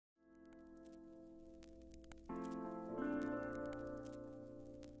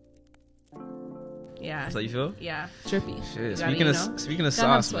Yeah. That's how you feel? Yeah. Drippy. Shit. Gotta, Speaking of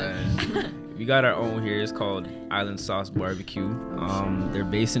sauce, man, we got our own here. It's called Island Sauce Barbecue. They're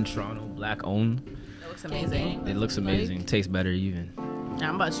based in Toronto, black owned. It looks amazing. It looks amazing. Tastes better even. Yeah,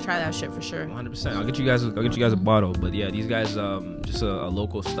 I'm about to try that shit for sure. 100%. I'll get you guys a bottle. But yeah, these guys just a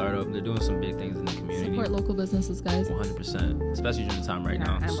local startup. They're doing some big things in the community. Support local businesses, guys. 100%, especially during the time right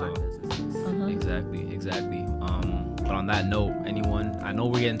now. And So black businesses. exactly. But on that note, I know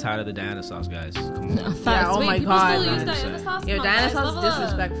we're getting tired of the Diana sauce, guys. Come on. Yeah, oh my god. Still use Diana sauce? Yo, Come on, Diana guys, sauce is level up.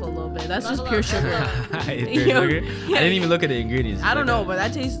 disrespectful a little bit. That's Level just pure up. sugar. It's pure sugar? I didn't even look at the ingredients. I don't know, but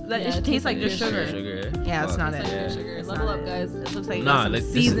that tastes it tastes like just pure sugar. Sugar. Yeah, it's not It's it. like pure sugar. It's Level not up, it. guys. It looks like you Nah, got some like, this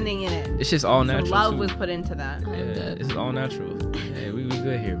is- seasoning in it. It's just all Some natural. love too. was put into that. I'm dead. This is all natural. Yeah, we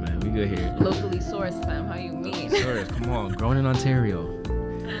good here, man. We good here. Locally sourced, fam. How you mean? Sure, come on, grown in Ontario.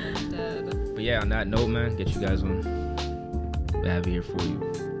 I'm dead. But yeah, on that note, man, get you guys on. We have it here for you.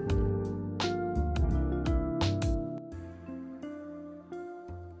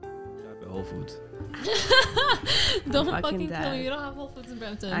 Shop at Whole Foods. Don't Fucking fucking dead. tell me you don't have Whole Foods in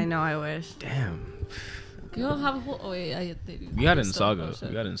Brampton. I know. I wish. Damn. You don't have a whole. Oh wait, they do. We got it in Still Saga. bullshit.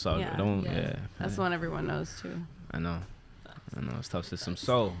 We got it in Saga. Yeah. Don't. Yeah. Yeah. That's the one everyone knows too. I know. It's a tough system.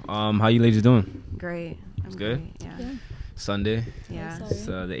 So, how you ladies doing? Great. It's good? Great. Yeah. Yeah. Sunday. Yeah. Sorry. It's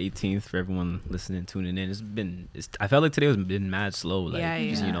the 18th for everyone listening, tuning in. I felt like today was been mad slow. Like, Yeah,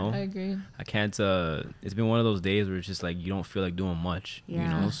 just, yeah. you know, I agree. I can't. It's been one of those days where it's just like you don't feel like doing much. You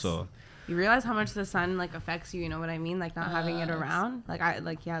know, Yes. so. You realize how much the sun like affects you. You know what I mean? Like not having it around.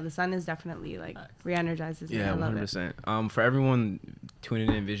 The sun is definitely like re-energizes me. Yeah, I love 100%. For everyone tuning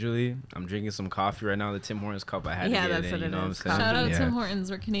in visually, I'm drinking some coffee right now. The Tim Hortons cup I had Yeah, to get that's in. what You it know what I'm is. saying? Shout out Yeah. Tim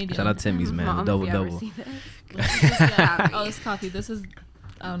Hortons. We're Canadian. Shout out Timmy's, man. Mom, Double if you ever double. see this, Oh, this coffee. This is.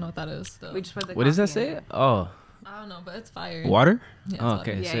 I don't know what that is. Though. we just put the What does that coffee in say? it. Oh, I don't know, but it's fire. water. Yeah, it's Oh, water.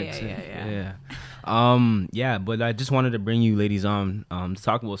 okay, Yeah, sick, yeah, sick. yeah. Yeah. But I just wanted to bring you ladies on to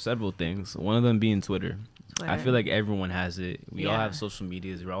talk about several things. One of them being Twitter. I feel like everyone has it. We all Yeah. have social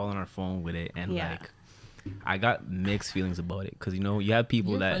medias. We're all on our phone with it, and Yeah. like, I got mixed feelings about it because you have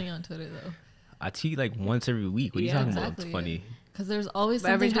people You're that funny on Twitter though. I tweet like once every week. What are you Yeah, talking exactly. about? It's funny. Because there's always But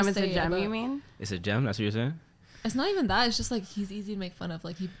something every time to it's a say gem, about- you mean? It's a gem. That's what you're saying. It's not even that. It's just like he's easy to make fun of.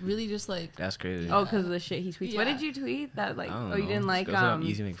 Like he really just like. That's crazy. Oh, because of the shit he tweets. What Yeah. did you tweet? That like, I don't oh, you know. didn't like Those are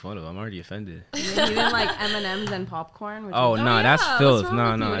easy to make fun of. I'm already offended. you didn't like M&Ms and popcorn. Which Oh is- no, yeah, that's what's filth. wrong No,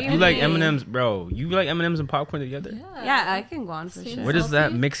 with no. you? If What you do like you mean? M&Ms, bro, you like M&Ms and popcorn together. yeah, I can go on for Sweet sure. and Where does that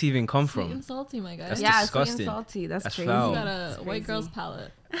salty? mix even come Sweet from? and salty, my guy. That's Yeah, sweet disgusting. and salty. That's That's crazy. foul. You got That's a white crazy. girl's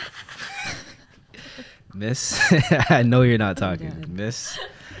palate. Miss, I know you're not I'm talking, dead. Miss.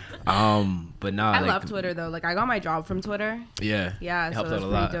 But nah, I like, love Twitter though. Like I got my job from Twitter. Yeah, Yeah, it so helped that's out a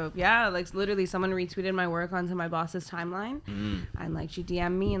pretty lot. dope. Yeah, like literally someone retweeted my work onto my boss's timeline, and like she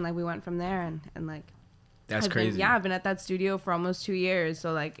DM'd me, and like we went from there, and like That's I've crazy. Been, yeah, I've been at that studio for almost 2 years,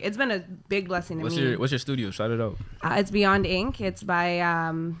 so like it's been a big blessing to me. What's your studio? Shout it out. It's Beyond Ink. It's by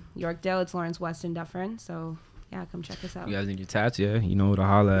Yorkdale. It's Lawrence West and Dufferin. So yeah, come check us out. You guys need your tats, yeah? You know who to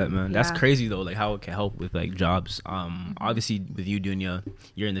holla at, man. That's Yeah. crazy though, like how it can help with like jobs. Obviously with you, Dunia,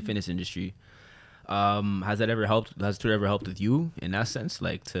 you're in the fitness industry. Has Twitter ever helped with you in that sense,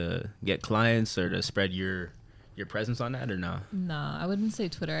 like to get clients or to spread your presence on that, or no? Nah, I wouldn't say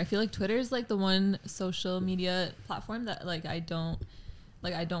Twitter. I feel like Twitter is like the one social media platform that like I don't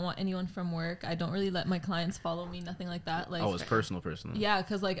want anyone from work. I don't really let my clients follow me, nothing like that. Like Oh, it's personal. yeah,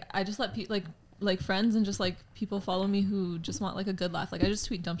 because like I just let people like friends and just like people follow me who just want like a good laugh. Like I just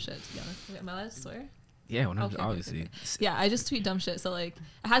tweet dumb shit, to be honest. Am I allowed to swear? Yeah, Okay, obviously. okay. Yeah, I just tweet dumb shit. So like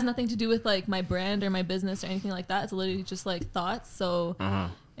it has nothing to do with like my brand or my business or anything like that. It's literally just like thoughts. So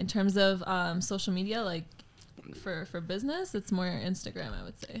in terms of social media, like for business, it's more Instagram, I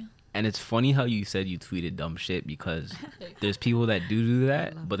would say. And it's funny how you said you tweeted dumb shit because there's people that do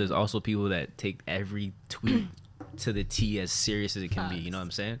that, but there's also people that take every tweet to the T as serious as it can be. You know what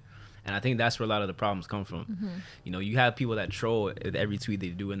I'm saying? And I think that's where a lot of the problems come from. You know, you have people that troll at every tweet they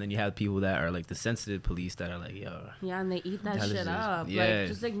do, and then you have people that are like the sensitive police that are like, yo. Yeah, and they eat that That is shit just- up. yeah. Like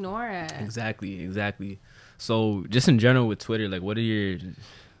just ignore it. Exactly. So just in general with Twitter, like what are your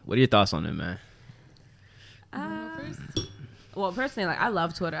thoughts on it, man? Well, personally, like I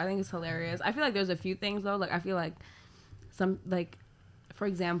love Twitter. I think it's hilarious. I feel like there's a few things though. Like I feel like some like, for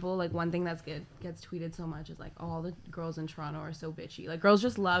example, like one thing gets tweeted so much is like, oh, all the girls in Toronto are so bitchy. Like girls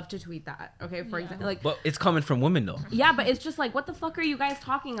just love to tweet that. Okay, for example, like. But it's coming from women though. Yeah, but it's just like, what the fuck are you guys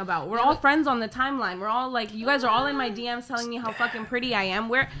talking about? We're all friends on the timeline. We're all like, you guys are all in my DMs telling me how fucking pretty I am.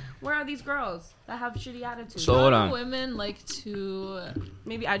 Where are these girls that have shitty attitudes? So hold on. Women like to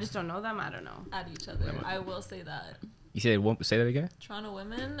Maybe I just don't know them. I don't know. at each other. I will say that. You said say that again? Toronto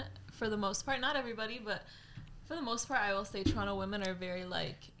women, for the most part, not everybody, but for the most part, I will say Toronto women are very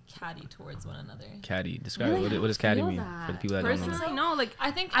like catty towards one another. Catty. Describe Really? what does catty mean That. for the people that don't know? Personally, no, like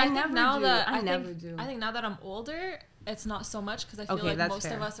I think never now do. that I never do. I think now that I'm older, it's not so much because I feel Okay, like that's most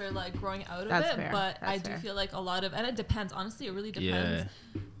fair. of us are like growing out of That's it. fair. But That's I do fair. feel like a lot of, and it depends. Honestly, it really depends.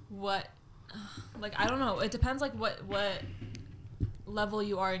 What, like I don't know. It depends like what level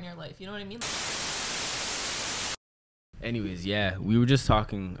you are in your life. You know what I mean? Anyways, yeah, we were just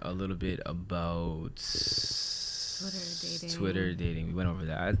talking a little bit about Twitter dating. We went over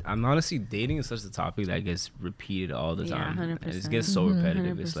that. I'm honestly, dating is such a topic that gets repeated all the time. 100%. And it gets so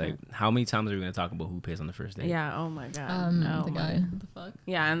repetitive. 100%. It's like, how many times are we going to talk about who pays on the first date? Yeah. Oh my god. No. The guy. What the fuck?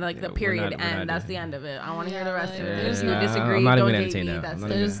 Yeah, and like Yeah, the we're period not- we're not end. That's doing- the end of it. I want to hear Yeah, the rest like, of it. there's If you no- disagree, I'm not don't even date entertain me. that. That's I'm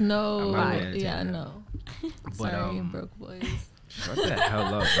not it. There's I'm no. not gonna entertain Yeah, that. no. But, Sorry, broke boys. Shut the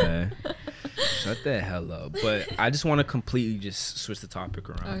hell up, man. Shut the hell up. But I just want to completely just switch the topic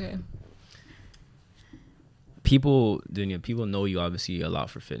around. Okay. Dunia, people know you obviously a lot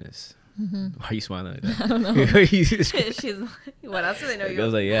for fitness. Why are you smiling like that? I don't know. She's what else do they know you? I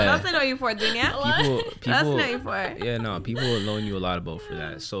was like, What yeah. else they know you for, Dunia? People, What else know you for? yeah, no, people are knowing you a lot about for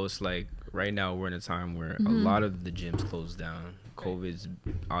that. So it's like right now we're in a time where a lot of the gyms closed down. COVID's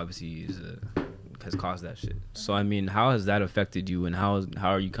obviously has caused that shit. So I mean, how has that affected you, and how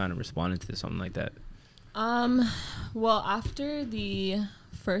are you kind of responding to something like that? Well, after the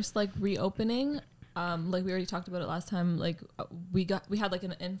first like reopening, like we already talked about it last time, like we had like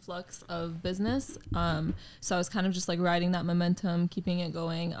an influx of business. So I was kind of just like riding that momentum, keeping it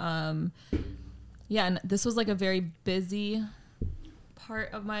going. Yeah, and this was like a very busy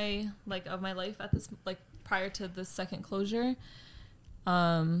part of my life at this, like prior to the second closure.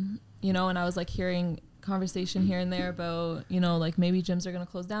 You know, and I was like hearing conversation here and there about, you know, like maybe gyms are going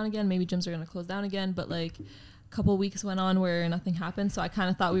to close down again, but like a couple weeks went on where nothing happened. So I kind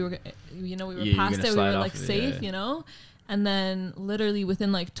of thought we were past it, we were like safe, you know. And then literally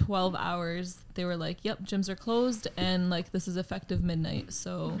within like 12 hours they were like, yep, gyms are closed, and like this is effective midnight.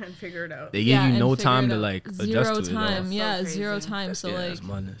 So And figure it out. They gave you and no figure time it to out. like adjust zero to time. it. Yeah, So crazy. zero time. So like That's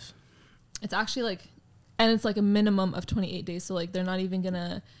madness. it's actually like, and it's like a minimum of 28 days. So like they're not even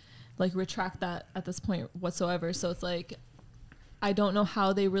gonna like retract that at this point whatsoever. So it's like, I don't know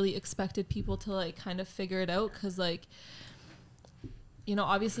how they really expected people to like kind of figure it out, because like, you know,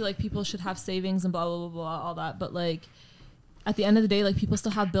 obviously like people should have savings and blah blah blah blah, all that, but like at the end of the day, like people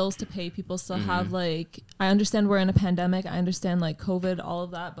still have bills to pay, people still have like, I understand we're in a pandemic, I understand like COVID, all of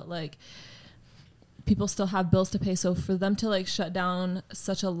that, but like people still have bills to pay. So for them to like shut down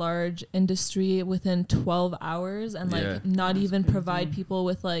such a large industry within 12 hours and like not even provide people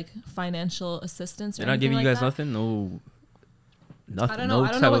with like financial assistance or They're not giving you like guys that. nothing? Nothing. I don't know. No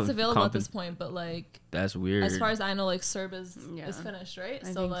I don't know type what's of available at this point, but like That's weird. as far as I know, like CERB is finished, right?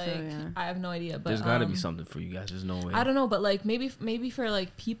 I So think like so, yeah. I have no idea, but There's got to be something for you guys. There's no way. I don't know, but like maybe for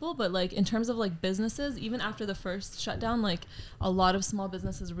like people, but like in terms of like businesses, even after the first shutdown, like a lot of small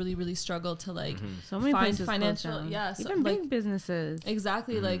businesses really struggled to like So many find places financial, closed down. yeah, so, Even like, big businesses.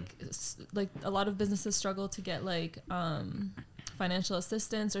 exactly, like a lot of businesses struggle to get like financial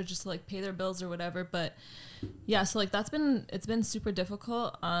assistance or just to, like pay their bills or whatever. But yeah, so like it's been super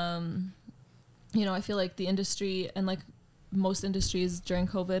difficult. You know, I feel like the industry and like most industries during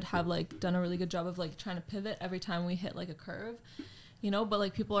COVID have like done a really good job of like trying to pivot every time we hit like a curve, you know, but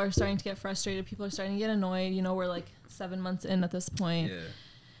like people are starting to get frustrated, people are starting to get annoyed, you know. We're like 7 months in at this point.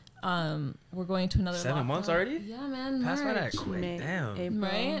 We're going to another 7 months lockdown. already? Yeah, man. Pass by that March. quick. May, Damn. April,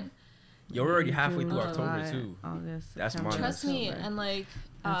 Right? Yo, we're already halfway through June, October July, too. August, That's September, months. Trust me, October. and like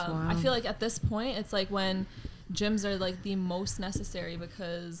That's I wild. feel like at this point it's like when gyms are like the most necessary,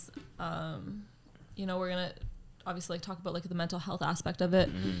 because you know, we're gonna obviously like talk about like the mental health aspect of it.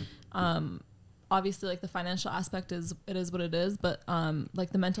 Obviously like the financial aspect is what it is, but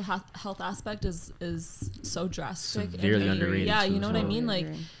like the mental health aspect is so drastic, Severely and underrated yeah, too you know as what I well. mean, like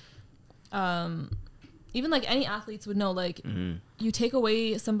even like any athletes would know, like you take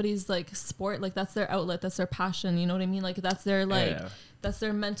away somebody's like sport, like that's their outlet, that's their passion, you know what I mean, like that's their like that's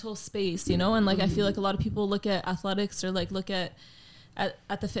their mental space, you know. And like I feel like a lot of people look at athletics or like look at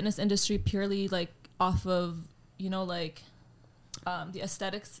the fitness industry purely like off of, you know, like the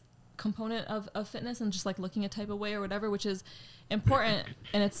aesthetics component of fitness and just like looking a type of way or whatever, which is important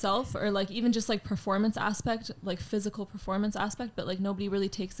in itself, or like even just like performance aspect, like physical performance aspect, but like nobody really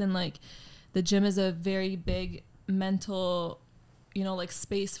takes in like the gym is a very big mental, you know, like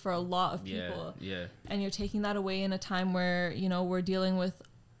space for a lot of people. Yeah. And you're taking that away in a time where, you know, we're dealing with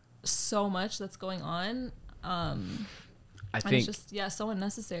so much that's going on. I And think it's just so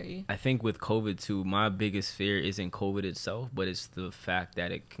unnecessary. I think with COVID too, my biggest fear isn't COVID itself, but it's the fact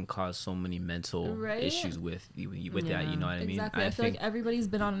that it can cause so many mental issues with that. You know what I mean? Exactly. I feel like everybody's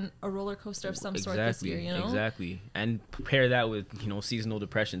been on a roller coaster of some sort this year. You know, exactly. And pair that with seasonal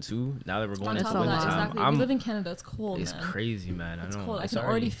depression too. Now that we're going into winter time, exactly. We live in Canada. It's cold. It's crazy, man. I know. It's cold. I can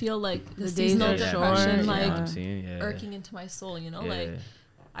already feel like the days seasonal are depression, short. like irking into my soul. You know, like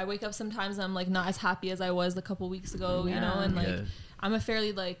I wake up sometimes and I'm like not as happy as I was a couple weeks ago. You know, and like. I'm a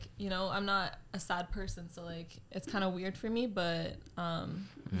fairly I'm not a sad person, so like it's kind of weird for me, but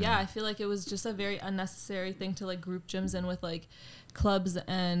I feel like it was just a very unnecessary thing to like group gyms in with like clubs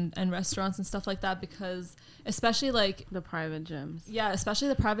and restaurants and stuff like that, because especially like the private gyms. Yeah, especially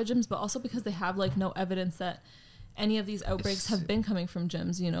the private gyms, but also because they have like no evidence that any of these outbreaks have been coming from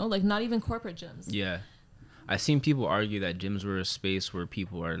gyms, you know, like not even corporate gyms. Yeah. I've seen people argue that gyms were a space where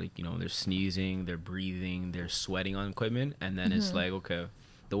people are like, they're sneezing, they're breathing, they're sweating on equipment. And then it's like, okay,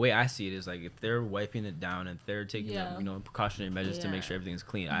 the way I see it is like if they're wiping it down and they're taking, precautionary measures to make sure everything's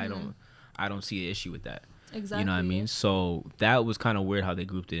clean, I don't see an issue with that. Exactly. You know what I mean? So that was kind of weird how they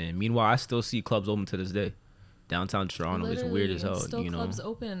grouped it in. Meanwhile, I still see clubs open to this day. Downtown Toronto, it's weird as hell. Still clubs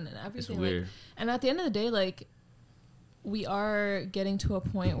open and everything. It's weird. Like, and at the end of the day, like, we are getting to a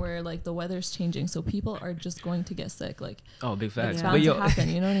point where like the weather's changing, so people are just going to get sick. Like, big facts. It's bound to happen.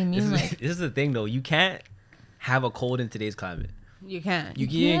 You know what I mean? This is the thing, though. You can't have a cold in today's climate. You can't. You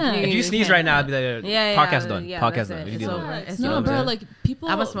can't. If you sneeze right now, I'd be like, podcast done. Podcast done. It's over. No, bro. Like people.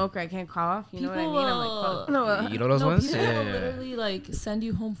 I'm a smoker. I can't cough. You know what I mean? I'm like, no. You know those ones? People will literally like send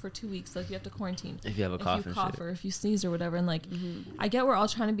you home for 2 weeks. Like you have to quarantine if you have a cough. If you cough or if you sneeze or whatever. And like, I get we're all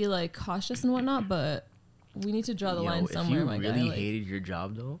trying to be like cautious and whatnot, but we need to draw the line somewhere. If you really hated your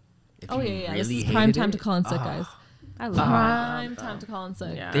job though. This is prime time to call in sick, guys. I love prime time to call in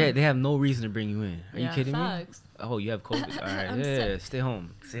sick. Yeah. They have no reason to bring you in. Are you kidding me? Oh, you have COVID. All right, stay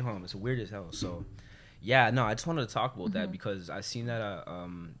home. Stay home. It's weird as hell. So, I just wanted to talk about that because I seen that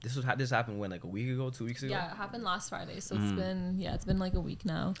this happened when like a week ago, 2 weeks ago. Yeah, it happened last Friday. So it's been like a week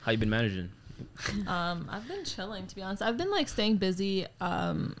now. How you been managing? I've been chilling, to be honest. I've been like staying busy.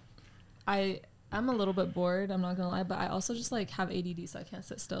 I'm a little bit bored, I'm not gonna lie, but I also just like have ADD, so I can't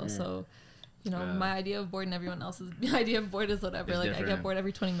sit still. So, my idea of bored and everyone else's idea of bored is whatever. Like different. I get bored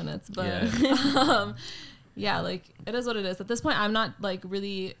every 20 minutes, but like it is what it is. At this point, I'm not like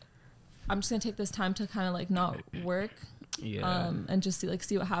really. I'm just gonna take this time to kind of like not work, and just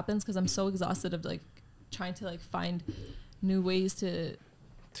see what happens, because I'm so exhausted of like trying to like find new ways to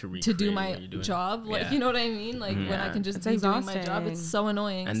do my job, like you know what I mean, like when I can just be doing my job. It's so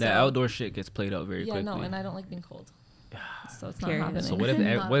annoying, and the outdoor shit gets played out very quickly. And I don't like being cold, so it's not happening. So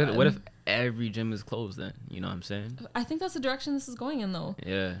what if every gym is closed then? You know what I'm saying? I think that's the direction this is going in, though.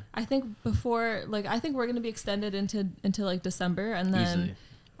 I think we're going to be extended into like December, and then easily.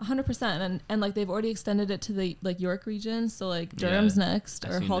 100%, and like they've already extended it to the like York region, so like Durham's next,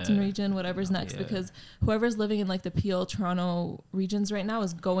 or Halton region, whatever's next, because whoever's living in like the Peel, Toronto regions right now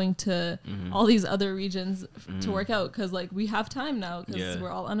is going to all these other regions to work out, because like we have time now, because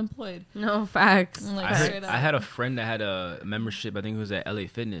we're all unemployed. No, facts. Like, I had a friend that had a membership, I think it was at LA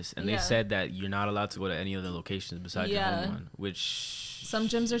Fitness, and they said that you're not allowed to go to any other locations besides your home one, which some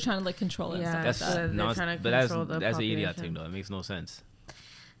gyms are trying to like control it. That's that's an idiot thing though. It makes no sense.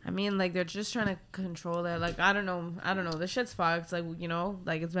 I mean, like, they're just trying to control it. Like, I don't know. This shit's fucked. Like,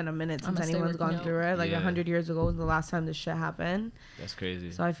 like, it's been a minute since anyone's gone through it. Like, 100 years ago was the last time this shit happened. That's crazy.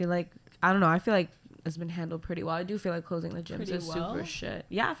 So I feel like, I don't know. I feel like it's been handled pretty well. I do feel like closing the gyms is super shit.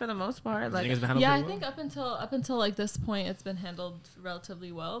 Yeah, for the most part. Like, I think up until like this point, it's been handled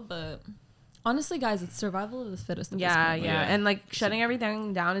relatively well, but... Honestly, guys, it's survival of the fittest. Yeah. And like shutting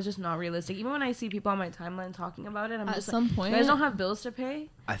everything down is just not realistic. Even when I see people on my timeline talking about it, I'm just like, you guys don't have bills to pay.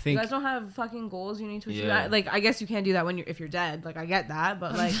 I think you guys don't have fucking goals you need to achieve. Like, I guess you can't do that if you're dead. Like, I get that,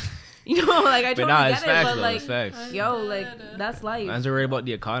 but like, like I totally get it. But like, like that's life. I'm worried about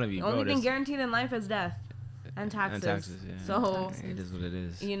the economy. The only thing guaranteed in life is death. And taxes. So it is what it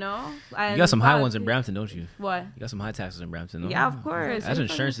is. You know, you got some high ones in Brampton, don't you? What? You got some high taxes in Brampton, Yeah, of course. That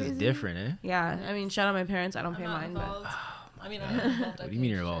insurance is different, eh? Yeah, I mean, shout out my parents. I don't pay mine, but I mean, I'm involved. What do you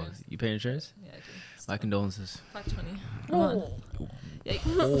mean you're involved? You pay insurance? Yeah, I do. My condolences. $520.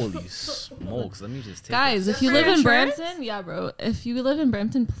 Holy smokes! Let me just take. Guys, if you live in Brampton, bro. If you live in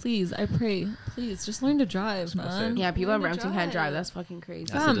Brampton, please, I pray, please, just learn to drive, man. Yeah, people in Brampton can't drive. That's fucking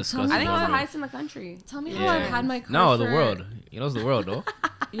crazy. That's a disgusting. I think it's the highest in the country. Tell me how I've had my car. No, the world. You know, it's the world, though.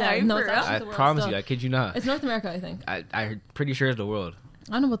 Yeah, no, I promise you, I kid you not. It's North America, I think. I'm pretty sure it's the world.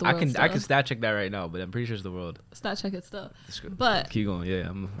 I don't know about the world. I can stat check that right now, but I'm pretty sure it's the world. Stat check it still. But keep going. Yeah,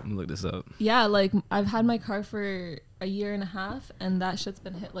 I'm gonna look this up. Yeah, like I've had my car for a year and a half, and that shit's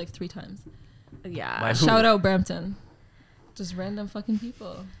been hit like 3 times. Yeah. Shout out Brampton. Just random fucking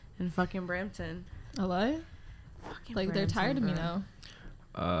people. In fucking Brampton. A lie? Fucking like Brampton, they're tired of me bro. now.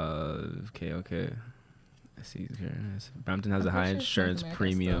 Okay. I see here. Brampton has the high insurance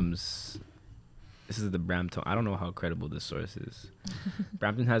premiums. This is the Brampton. I don't know how credible this source is.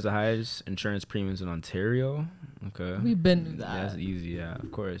 Brampton has the highest insurance premiums in Ontario. Okay. We've been to that. Yeah, that's easy. Yeah,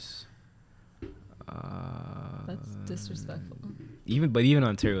 of course. That's disrespectful. Even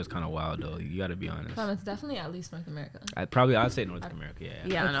Ontario is kind of wild though. You got to be honest. It's definitely at least North America. I'd say North America.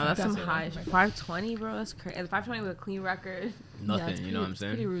 Yeah, no, that's some definitely high. 520, bro. That's crazy. 520 with a clean record. Nothing. You know what I'm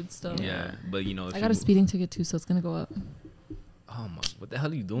saying? Pretty rude still. Yeah, but you know. If I got a speeding ticket too, so it's gonna go up. Oh my! What the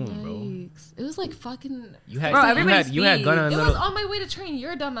hell are you doing, bro? Yikes. It was like fucking. You had Bro, you had gun on It little. was on my way to train.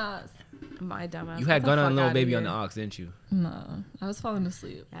 You're a dumbass. My dumbass. You had gun on little baby on the ox, didn't you? No, I was falling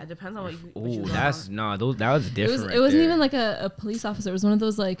asleep. Yeah, it depends on what you. Oh, that's that was different. It wasn't even like a police officer. It was one of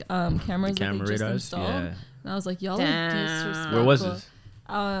those like cameras camera that they just radars, installed. yeah. And I was like, y'all Damn. are disrespectful. Where was this?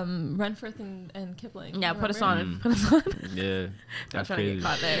 Renfrew and Kipling. Yeah, put us on. Mm. Put us on. Yeah, that's I'm trying to crazy. get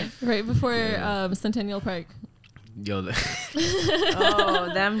caught there. Right before Centennial Park. Yo,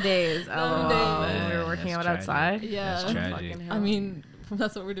 Oh, them days. Oh, days. we were working That's out tragic. outside. Yeah. That's tragic. Fucking hell. I mean,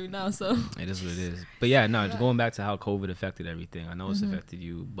 that's what we're doing now. So it is what it is. But yeah, no, just going back to how COVID affected everything. I know it's affected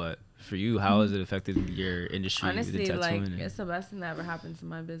you, but for you, how has it affected your industry? Honestly, the like tattooing? it's the best thing that ever happened to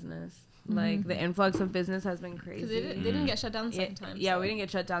my business. Like the influx of business has been crazy. because they didn't get shut down the second time. Yeah, so. we didn't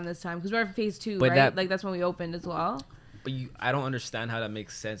get shut down this time because we're in phase 2, But right? Like that's when we opened as well. But I don't understand how that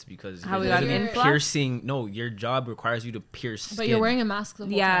makes sense because How we got there's influx? piercing. No, your job requires you to pierce skin. But you're wearing a mask the whole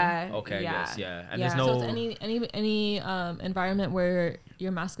time. Yeah. Okay, yeah. yes, yeah. And Yeah. there's So no. it's any environment where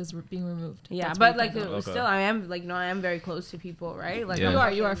your mask is being removed. Yeah, That's but where like you can go. Okay. still, I am like I am very close to people, right? Like Yeah.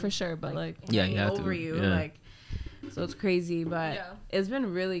 you are for sure, but like Yeah, you hanging have to, over you, yeah. like. So it's crazy, but Yeah. it's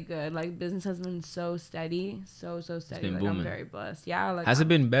been really good. Like business has been so steady, so steady. been Like booming. I'm very blessed. Yeah, like Has it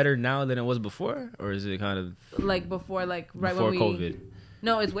been better now than it was before, or is it kind of like before, like right before when COVID?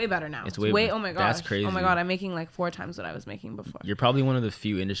 No, it's way better now. It's It's way oh my gosh, that's crazy. Oh my god, I'm making like 4 times what I was making before. You're probably one of the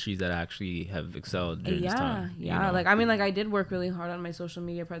few industries that actually have excelled during this time. Yeah. you know? Like I mean, like I did work really hard on my social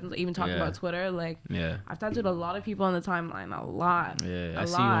media presence. Even talking Yeah. about Twitter, like yeah, I've tattooed a lot of people on the timeline, a lot, yeah. a I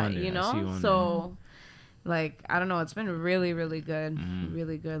see lot. you on there. You I see know, you on so. Like I don't know, it's been really, really good, Mhm.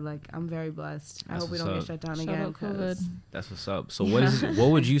 really good. Like I'm very blessed. I That's hope we what's don't up. get shut down Shout again. out 'Cause- COVID. That's what's up. So what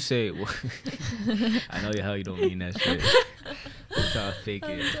would you say? I know how you don't mean that shit. I'm trying to fake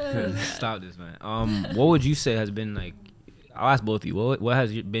it. Stop this, man. What would you say has been like? I'll ask both of you. What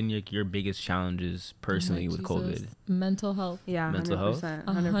has been your biggest challenges personally with COVID? Mental health. Yeah, Mental health?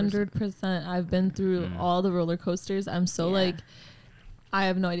 100%. I've been through all the roller coasters. I'm so Yeah. like, I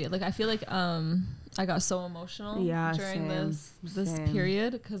have no idea. Like I feel like I got so emotional Yeah, during same, this same.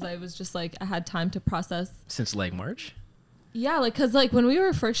 period because I was just like I had time to process. Since like March? Yeah, like because like when we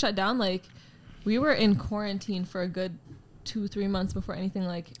were first shut down, like we were in quarantine for a good 2-3 months before anything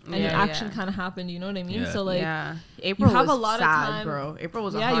like any Yeah, action yeah. kind of happened. You know what I mean? Yeah. So like yeah, April have was a lot of sad, time- bro. April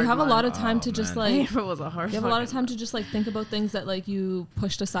was a yeah, hard you have a month. lot of time Oh, to just man. like April was a hard. you have a lot of fucking time to month. just like think about things that like you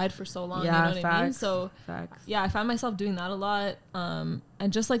pushed aside for so long. Yeah, you know what I mean? So facts. yeah, I found myself doing that a lot. And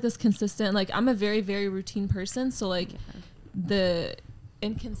just like this consistent, like I'm a very, very routine person. So like the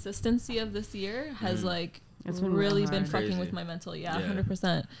inconsistency of this year has like It's been really real been hard. fucking Crazy. with my mental. Yeah, Yeah.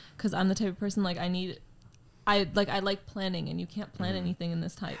 100%. Cause I'm the type of person like I like planning and you can't plan anything in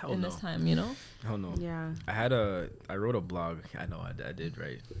this time, Hell in this no. time, you know? Oh no. Yeah, I wrote a blog. I know I did,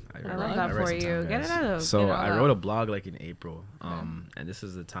 right? I love that for you. Get it out of. So get it I all wrote a out. blog like in April, and this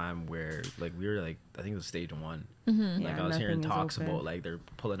is the time where like we were like I think it was stage 1. Mm-hmm. Like Yeah, I was hearing nothing is talks open. about like they're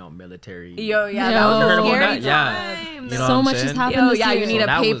pulling out military. Yo, yeah, Yo. that was You heard a about scary that? Yeah. time. You know So what I'm much has saying? happened Yo, this yeah, year. you need So a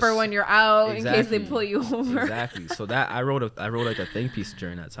that paper was- when you're out in case they Exactly. pull you over. Exactly. So that I wrote like a think piece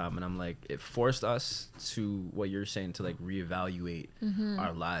during that time, and I'm like, it forced us to what you're saying to like reevaluate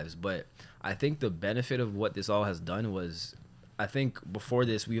our lives. But I think the benefit of what this all has done was, I think before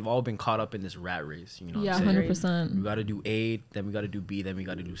this we've all been caught up in this rat race. You know, Yeah, what I'm saying? 100%. We got to do A, then we got to do B, then we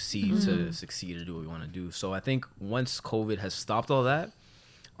got to do C to succeed or do what we want to do. So I think once COVID has stopped all that,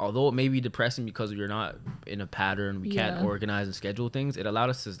 although it may be depressing because we're not in a pattern, we can't Yeah. organize and schedule things, it allowed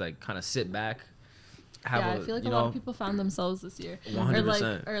us to like kind of sit back. I feel like a lot of people found themselves this year,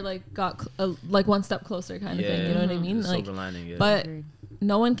 100%. or like got like one step closer kind of thing. You know what I mean? The Like, silver lining, yeah. but Agreed.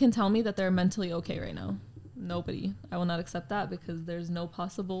 no one can tell me that they're mentally okay right now. Nobody. I will not accept that because there's no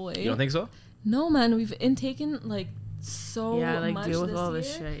possible way. You don't think so? No, man. We've intaken like so like much deal with this all year.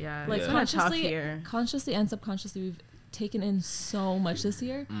 this shit. Yeah, Like it's been a tough year. Consciously and subconsciously, we've taken in so much this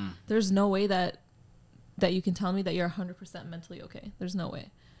year. There's no way that you can tell me that you're 100% mentally okay. There's no way.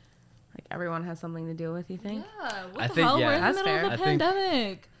 Like everyone has something to deal with. You think? Yeah. What I the think, hell? yeah. We're in the That's middle fair. of a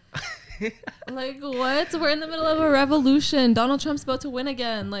pandemic. Like what? We're in the middle of a revolution. Donald Trump's about to win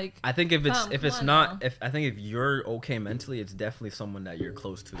again. Like I think if it's come not on if I think if you're okay mentally, it's definitely someone that you're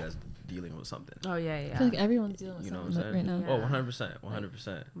close to that's dealing with something. Oh yeah. I feel like everyone's dealing with You know what I'm something saying? right now. Oh,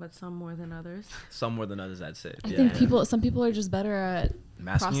 100%. But some more than others. Some more than others, I'd say. I think some people are just better at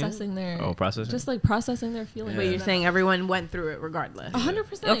Masking it? processing their processing. just like processing their feelings. But you're saying everyone went through it regardless.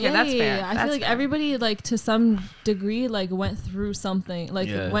 100%. Okay, yeah, that's fair. I That's feel like fair. everybody, like to some degree, like went through something, like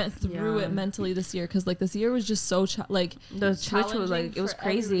Yeah. went through Yeah. it mentally this year, because like this year was just so like The switch was challenging like it was for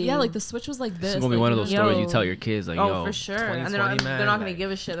crazy. everybody. Yeah, like the switch was like this. It's gonna be like, one of you those know, stories you Yo. tell your kids, like, Oh, yo, for sure. 2020, And they're not man, gonna like, give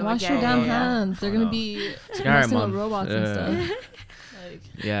a shit. They're Wash like, your damn yeah. hands. They're gonna be all right, messing with Mom. robots and Yeah. stuff. Like,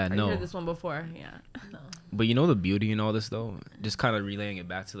 Yeah, I no. heard this one before. Yeah. no. But you know the beauty in all this though, just kind of relaying it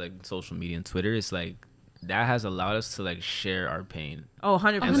back to like social media and Twitter, it's like that has allowed us to like share our pain Oh,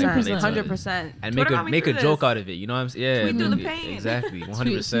 100%. 100%. and make a joke out of it. You know what I'm saying? Yeah, Tweet through dude, the pain. exactly, Tweet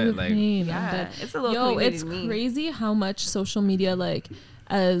 100%. through the Like, pain. Yeah, But it's a little yo, tweet it's me. crazy how much social media, like,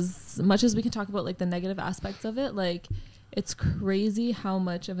 as much as we can talk about like the negative aspects of it, like it's crazy how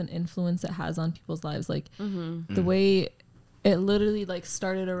much of an influence it has on people's lives. Like the way it literally like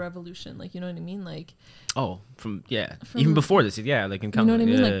started a revolution. Like, you know what I mean? Like, from even before this, yeah, like in you know what I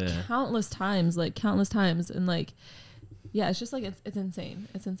mean? yeah. Like countless times, and like, yeah, it's just like it's insane.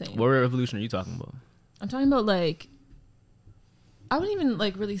 It's insane. What revolution are you talking about? I'm talking about like, I wouldn't even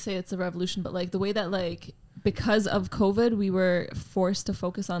like really say it's a revolution, but like the way that like because of COVID, we were forced to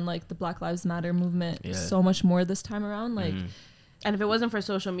focus on like the Black Lives Matter movement so much more this time around. Like, and if it wasn't for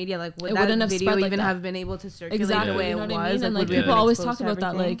social media, like would It that wouldn't have video spread like even that. have been able to circulate exactly, the way you know it what I was? mean? And would like we have people been always exposed talk to about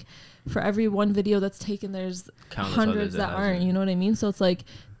that. everything? Like for every one video that's taken, there's Countless hundreds others that aren't. hasn't. You know what I mean? So it's like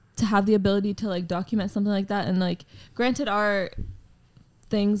to have the ability to like document something like that, and like granted, our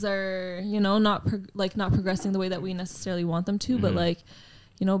things are, you know, not progressing the way that we necessarily want them to, but like,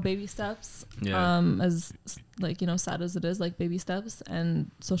 you know, baby steps. As like, you know, sad as it is, like baby steps,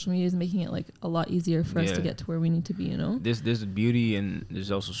 and social media is making it like a lot easier for us to get to where we need to be, you know. There's beauty and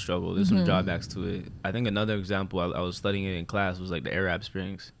there's also struggle. There's some drawbacks to it. I think another example, I was studying it in class, was like the Arab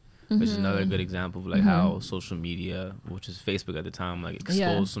Springs, which is another good example of like how social media, which is Facebook at the time, like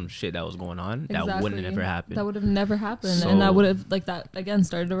exposed some shit that was going on that wouldn't have ever happened. That would have never happened, So- and that would have like that again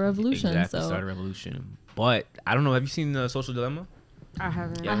started a revolution. Exactly, So started a revolution. But I don't know. Have you seen the Social Dilemma? I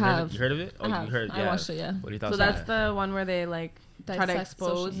haven't. I have. You heard of it? I have. You heard? I watched it. Yeah. What do you thought? So that's the one where they like try to Dissect expose.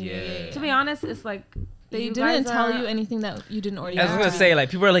 social media. Yeah. To be honest, it's like They you didn't guys tell are- you anything that you didn't already. I was know. gonna say, like,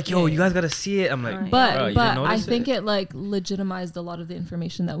 people are like, "Yo, you guys gotta see it." I'm like, Right. But bro, you but didn't I notice think it like legitimized a lot of the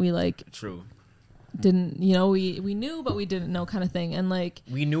information that we like True. didn't, you know, we knew but we didn't know, kind of thing. And like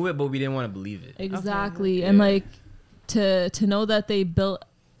We knew it, but we didn't want to believe it. exactly, Okay. and Yeah. like to know that they built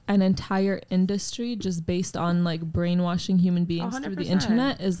an entire industry just based on like brainwashing human beings through the 100%.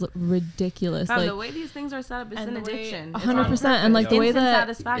 internet is ridiculous. Fam, like the way these things are set up, it's and an the way- addiction. 100%, and like the way Instant that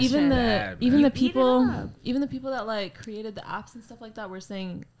satisfaction. even Bad, the man. Eat it people up. that like created the apps and stuff like that were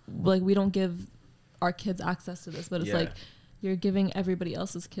saying like we don't give our kids access to this, but it's Yeah. like you're giving everybody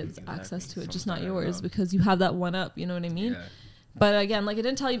else's kids Exactly. access to it, just Something not like yours, that. because you have that one up, you know what I mean? Yeah. But again, like it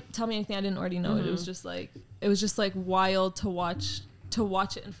didn't tell me anything I didn't already know. It was just like wild to watch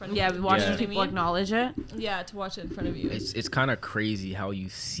it in front of you. Yeah, watching Yeah. people acknowledge it. Yeah, to watch it in front of you. It's kind of crazy how you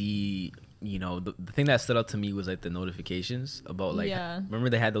see, you know, the thing that stood out to me was like the notifications about like, remember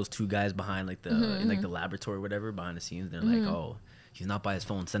they had those two guys behind like the in like the laboratory or whatever behind the scenes. They're like, oh, he's not by his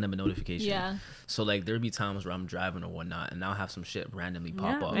phone, send him a notification. Yeah. So like there'd be times where I'm driving or whatnot, and I'll have some shit randomly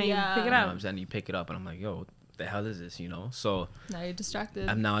pop Yeah, up. and you Yeah. pick it You know up. what I'm saying? You pick it up, and I'm like, yo, what the hell is this? You know? So Now you're distracted.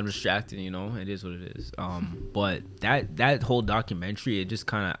 I'm distracted. You know, it is what it is. But that whole documentary, it just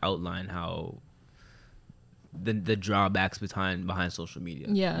kind of outlined how the drawbacks behind social media.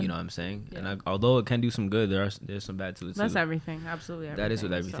 Yeah. You know what I'm saying? Yeah. And although it can do some good, there's some bad to it too. That's everything. Absolutely everything. That is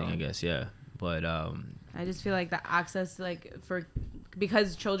with everything, So, I guess. Yeah. But I just feel like the access, like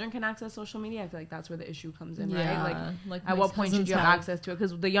because children can access social media, I feel like that's where the issue comes in, Yeah, right? Like my at what point should cousins you have access to it?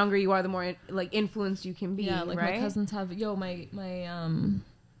 Because the younger you are, the more like influenced you can be, Yeah, like right? my cousins have. Yo, my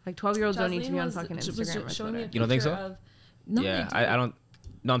Like 12-year-olds don't need to be on was- fucking was Instagram or showing me a Twitter. You don't think picture so? Of, no, yeah, they do. I don't.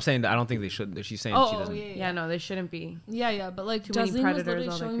 No, I'm saying that I don't think they should. She's saying she Oh, doesn't. yeah. No, they shouldn't be. Yeah, but like Too many Jaslene was predators, literally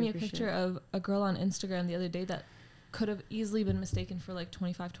all that showing me a creepy picture shit. of a girl on Instagram the other day that could have easily been mistaken for like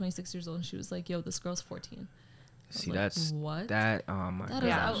 25, 26 years old, and she was like, yo, this girl's 14. See, like, that's what? that. Oh my That god. is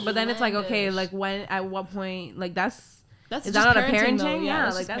Yeah, but then it's like, okay, outlandish. like when, at what point, like is That's that just not a parenting, parenting? though. Yeah,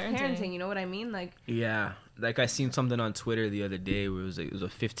 that's like just that's parenting. You know what I mean? Like, Yeah, like I seen something on Twitter the other day where it was a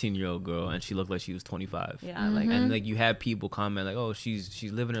 15-year-old girl and she looked like she was 25. yeah, like And like you have people comment like, "Oh, she's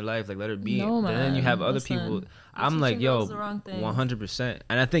living her life, like let her be." No, But then you have man. other Listen, people. you're I'm like, teaching yo, girls the wrong things. 100%.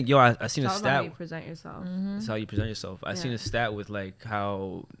 And I think, I seen a it's all about how you stat. present yourself. That's how you present yourself. I seen Yeah. a stat with like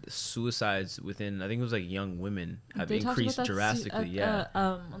how suicides within, I think it was like young women have They talked increased about that drastically.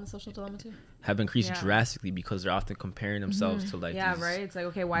 on the social dilemma too. Have increased Yeah. drastically because they're often comparing themselves to like Yeah, these right. It's like,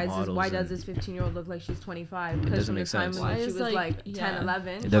 okay, why does models this and- 15-year-old look like she's 25? Because doesn't from the make time sense. when Why she is, was like, like yeah. 10,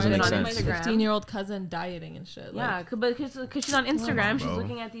 11. It doesn't she's make on sense. Instagram. 15-year-old cousin dieting and shit. Yeah, Like, because she's on Instagram, she's bro.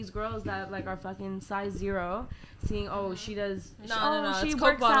 looking at these girls that like are fucking size 0, seeing she does no. she It's Coke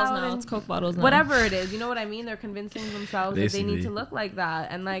works bottles out now. and It's Coke bottles now. whatever it is, you know what I mean? They're convincing themselves that they need Basically. to look like that,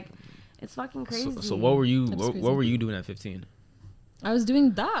 and like it's fucking crazy. So what were you That is what crazy. were you doing at 15? I was doing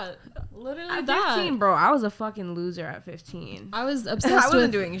that. Literally At that. 15, bro, I was a fucking loser at 15. I was obsessed. I wasn't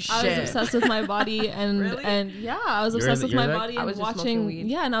with, doing I was shit. obsessed with my body and Really? and yeah, I was You're obsessed with you're my like- body I and was just watching. smoking weed.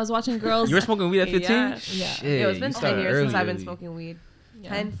 Yeah, and I was watching girls. You were smoking weed at 15? Yeah. Yeah. Shit, Yo, it's been you 10 started years since I've been early. smoking weed. Yeah.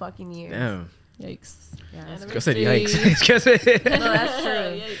 10 fucking years. Damn. Yikes. Yeah, And that's Girl said Crazy. yikes. Girl said- No, that's true.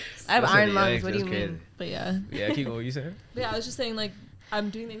 Yikes. I have Girl said iron lungs. yikes, What do you that's crazy. mean? But yeah. Yeah, keep going. What you saying? But yeah, I was just saying like I'm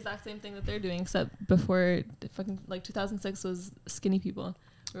doing the exact same thing that they're doing, except before fucking like 2006 was skinny people.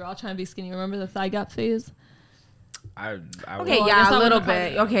 We were all trying to be skinny. Remember the thigh gap phase? I Okay, Well, I guess yeah, that a little wouldn't count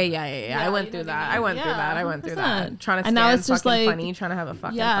bit. either. Okay, yeah. Yeah, I went you through know what that. I I mean? went through Yeah, that. I went through that. 100%. Trying to And stand now it's just fucking like- funny, trying to have a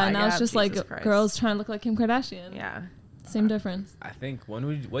fucking Yeah, and now it's gap. just Jesus like Christ. girls trying to look like Kim Kardashian. Yeah. Same difference. I think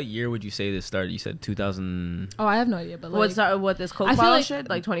what year would you say this started? You said 2000. Oh, I have no idea, but like, What this Coke I feel bottle like- shit?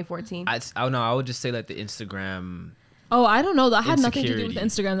 Like 2014. I don't know. I would just say like the Instagram. oh, I don't know. That had nothing to do with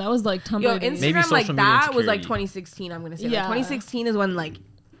Insecurity. Instagram. That was like Tumblr. Yo, days. Maybe Instagram social like media that was like insecurity. 2016. I'm gonna say Yeah. like 2016 is when like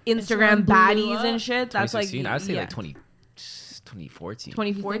Instagram Instagram blew baddies up. and shit. That's like 2016. I'd say yeah. like 2014.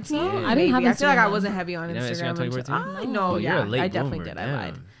 2014. so? Yeah. I didn't have Maybe. I feel like I Instagram. wasn't heavy on You didn't have Instagram. Instagram until- 2014? I know. Oh, you're Yeah, a late I definitely bloomer, did. I damn.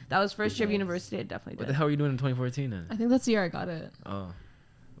 lied. That was first year of university. I definitely What did. the hell were you doing in 2014 then? I think that's the year I got it. Oh,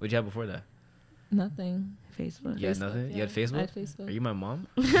 what'd you have before that? Nothing. Facebook. You had nothing. You had Yeah, Facebook. I had Facebook. Are you my mom?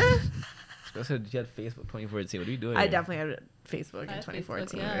 I said you had Facebook 2014. What are you doing? I here? definitely had Facebook in I had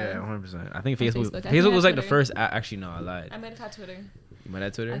 2014. Facebook, Yeah, 100%. I think I had Facebook. Facebook. I think Facebook I was had like the Twitter. first. Actually, no, I lied. I might have had Twitter. You might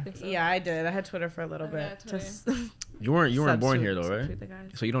have Twitter. I think so. Yeah, I did. I had Twitter for a little I think I bit. had Twitter. Just You weren't born here though, subtweet right? the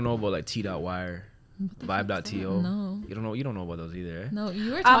guys. So you don't know about like T.Wire, Vibe.to. No. You don't know about those either. Eh? No,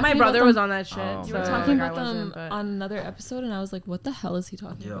 you were talking My about brother them- was on that shit. Oh, You were man. talking I about them wasn't, but- on another episode, and I was like, "What the hell is he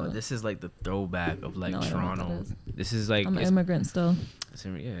talking Yo, about?" this is like the throwback of like No, I don't know what Toronto. that is. This is like I'm an it's- immigrant still.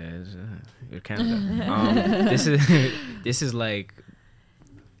 you're Canada. This is like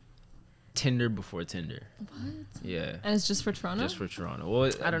Tinder before Tinder. What? Yeah, And it's just for Toronto. just for Toronto.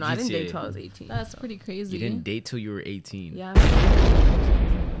 Well, I don't know. I didn't date GTA. till I was 18. That's pretty crazy. You didn't date till you were 18. Yeah. I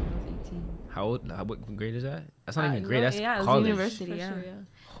was 18. How old? What grade is that? That's not even grade. That's yeah, it was college. university. For Yeah. sure, yeah.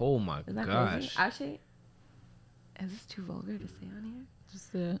 Oh my Is that gosh. crazy? Actually, is this too vulgar to say on here?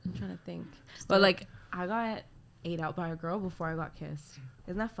 Just it. I'm trying to think. Just But it. like, I got ate out by a girl before I got kissed.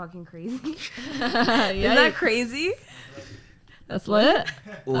 Isn't that fucking crazy? Yeah, Isn't that crazy? That's lit.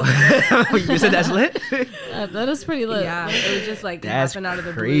 You said that's lit? That is pretty lit. Yeah, it was just like it That's happened out of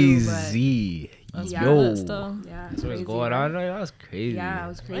the crazy. blue. That's Yeah. pretty Yo. lit still. But yeah, That's what's crazy, going right? on. That was crazy. Yeah, it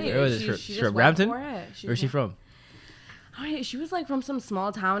was crazy. Where was it? She She just from went Brampton? for it. Where's she from? She was like from some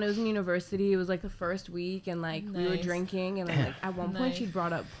small town. It was in university. It was like the first week, and like we were Nice. drinking, and then like at one point Nice. she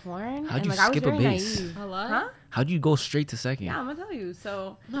brought up porn. How'd and, you like, I was skip a very base? naive. A lot? Huh? How'd you go straight to second? Yeah, I'm gonna tell you.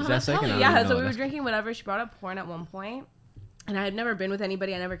 So Is that second? I don't yeah, even so know. we were That's- drinking whatever. She brought up porn at one point, and I had never been with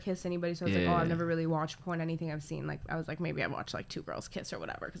anybody. I never kissed anybody, so I was like, oh, Yeah. I've never really watched porn. Anything I've seen, like I was like, maybe I watched like 2 girls kiss or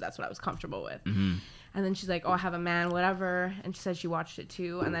whatever, because that's what I was comfortable with. Mhm. And then she's like, oh, I have a man, whatever, and she said she watched it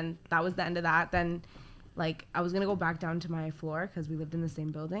too. And then that was the end of that. Then like I was gonna go back down to my floor because we lived in the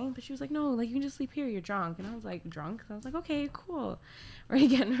same building, but she was like, no, like you can just sleep here, you're drunk. And I was like, drunk? So I was like, okay, cool. We're gonna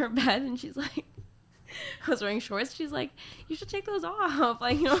get in her bed, and she's like, I was wearing shorts. She's like, you should take those off,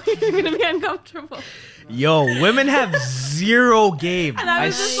 like, you know, you're gonna be uncomfortable. Yo, women have zero game. And I I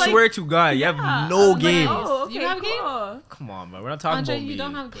was just like, swear to God, you have Yeah. no I was like, game. oh, okay, You have game? cool. Come on, man. We're not talking Andre, about you me.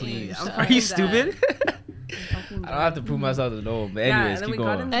 don't have Please. game. I'm Are fucking you stupid? Fucking I don't have to prove myself to no. But Yeah, anyways, and then keep we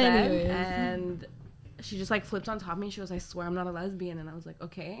got in going. bed, Anyways. and she just like flipped on top of me. She was, I swear I'm not a lesbian. And I was like,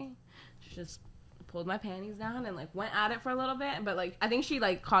 okay. She just pulled my panties down and like went at it for a little bit. But like, I think she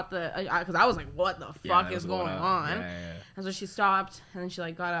like caught the, because I was like, what the Yeah, fuck that is was going on? Yeah, yeah. And so she stopped, and then she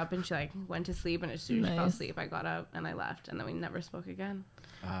like got up and she like went to sleep. And as soon as she fell Nice. asleep, I got up and I left. And then we never spoke again.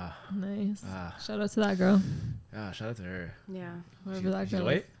 Nice. Shout out to that girl. Shout out to her. Yeah. Whoever that She's girl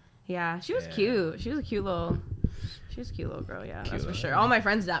white? is. Yeah, she was cute. She was a cute little girl. Yeah, Cute that's for little sure. girl. All my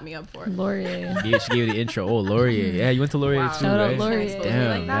friends dapped me up for it. Laurier. Yeah, she gave you the intro. Oh, Laurier. Yeah, you went to Laurier Wow. too, Shout out right? Laurier. Damn,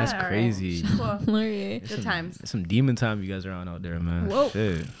 Like that? that's All right. crazy. Cool. Laurier. Good times. It's some demon time you guys are on out there, man. Whoa.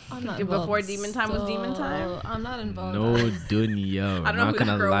 Shit. I'm not Before involved demon time was demon time? still. I'm not involved. No Dunia. I don't know I'm not who that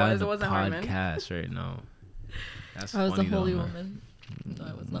gonna girl lie on was. the It wasn't Harmon. podcast right now. That's I was funny a holy though, man. woman. No,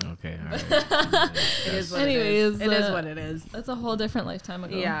 I was not. Okay, all right. It is what Anyways, it is. It is what it is. That's a whole different lifetime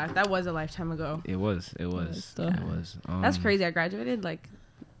ago. Yeah, that was a lifetime ago. It was. stuff. It was. That's crazy. I graduated like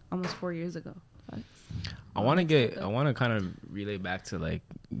almost 4 years ago. I want to kind of relay back to like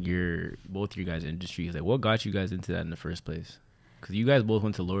both your guys' industries. Like, what got you guys into that in the first place? Because you guys both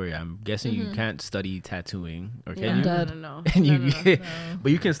went to Laurier. I'm guessing you can't study tattooing, or can you? No. And you, No.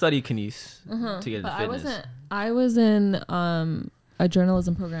 but you can study kinese to get But the fitness. I was in a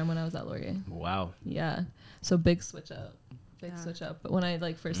journalism program when I was at Laurier. Wow. Yeah. So big switch up. Switch up. But when I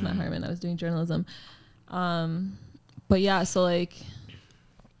like first met Harmon, I was doing journalism. But yeah, so like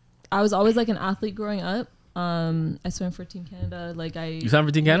I was always like an athlete growing up. I swam for Team Canada. Like You signed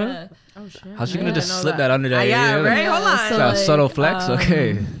for Team Canada? Oh shit. How's she Yeah. gonna I just know slip that under that? Yeah, like, right. Hold on. So, that like, subtle flex.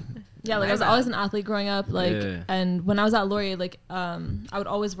 Okay. Yeah, like I was always an athlete growing up. Like, Yeah. and when I was at Laurier, like, I would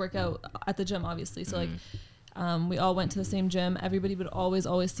always work out at the gym, obviously. So like, we all went to the same gym. Everybody would always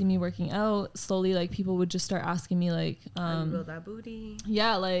see me working out. Slowly, like people would just start asking me like, How you build that booty.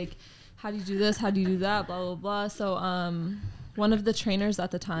 yeah, like, how do you do this? How do you do that? Blah blah blah. So one of the trainers at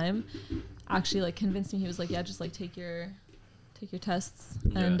the time actually like convinced me. He was like, yeah, just like take your tests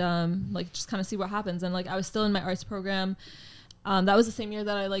and like just kind of see what happens. And like I was still in my arts program. That was the same year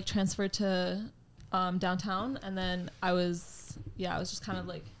that I like transferred to downtown, and then I was just kind of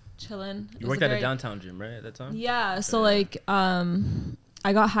like chilling. You worked at a downtown gym, right, at that time? Yeah. So like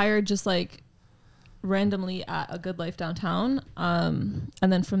I got hired just like randomly at a Good Life downtown, and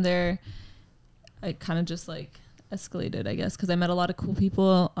then from there I kind of just like escalated, I guess, because I met a lot of cool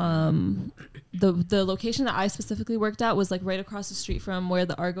people. The location that I specifically worked at was like right across the street from where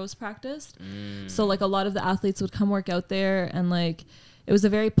the Argos practiced. So like a lot of the athletes would come work out there, and like it was a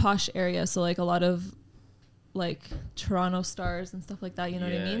very posh area. So like a lot of like Toronto stars and stuff like that, you know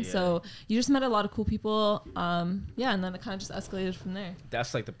what I mean? Yeah. So you just met a lot of cool people. And then it kind of just escalated from there.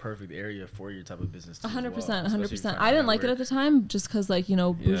 That's like the perfect area for your type of business. 100%, 100%. I didn't like it at the time just because like, you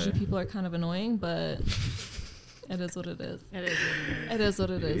know, bougie Yeah. people are kind of annoying, but it is what it is. It is. It is what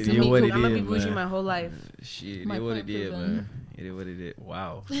it is. It is what it I'm gonna be is, bougie man. my whole life. Shit, My it what it point did, proven. man. It is what it did.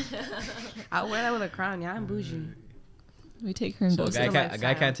 Wow. I'll wear that with a crown. Yeah, I'm bougie. We take her in So a doses.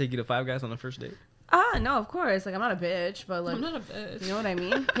 guy can't take you to Five Guys on the first date? No, of course. Like I'm not a bitch, but like I'm not a bitch. you know what I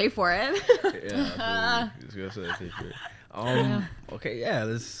mean? Pay for it. Yeah, I was gonna say pay for it. Yeah. Okay, yeah.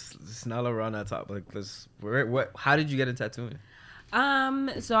 Let's not around that topic. How did you get into tattooing?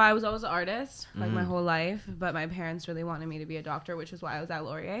 So I was always an artist, like my whole life, but my parents really wanted me to be a doctor, which is why I was at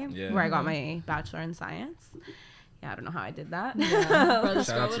Laurier, where I got my bachelor in science. Yeah, I don't know how I did that. Yeah, bro, this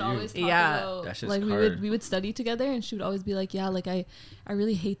Shout girl out would to always you. talk Yeah. about That shit's like hard. we would study together, and she would always be like, yeah, like I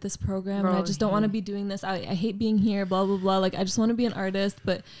really hate this program, and I Bro, just don't want to be doing this. I hate being here, blah blah blah. Like I just want to be an artist,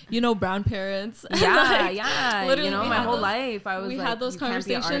 but you know, brown parents. Yeah, Like, yeah. literally, You know, we my had whole those- life I was we like, had those you can't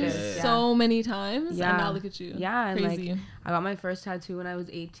be an conversations artist. so many times, Yeah. and now look at you. Yeah, and Crazy. like I got my first tattoo when I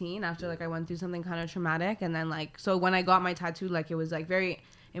was 18 after like I went through something kind of traumatic, and then like so when I got my tattoo, like it was like very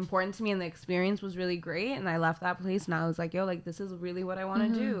important to me, and the experience was really great, and I left that place and I was like, yo, like this is really what I want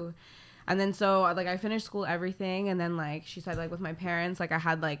to do. And then so like I finished school, everything, and then like she said like with my parents, like I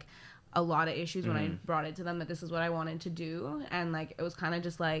had like a lot of issues when I brought it to them that this is what I wanted to do, and like it was kind of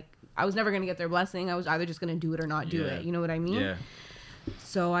just like I was never gonna get their blessing. I was either just gonna do it or not do it. You know what I mean? Yeah.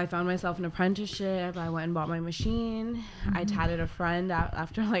 So I found myself an apprenticeship. I went and bought my machine. I tatted a friend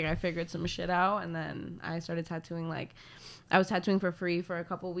after like I figured some shit out, and then I started tattooing. Like I was tattooing for free for a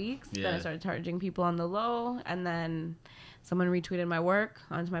couple weeks. Then I Yeah. started charging people on the low, and then someone retweeted my work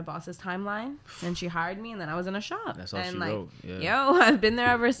onto my boss's timeline, and she hired me, and then I was in a shop. That's all and she like, wrote. Yeah. yo, I've been there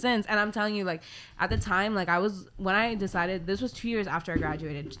ever since. And I'm telling you, like at the time, like when I decided, this was 2 years after I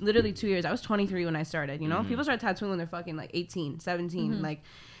graduated, literally 2 years. I was 23 when I started, you know, people start tattooing when they're fucking like 18, 17. Like,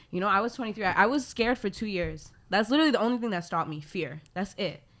 you know, I was 23. I was scared for 2 years. That's literally the only thing that stopped me. Fear. That's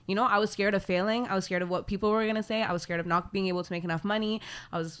it. You know, I was scared of failing. I was scared of what people were going to say. I was scared of not being able to make enough money.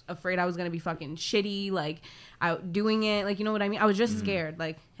 I was afraid I was going to be fucking shitty, like, out doing it. Like, you know what I mean? I was just scared.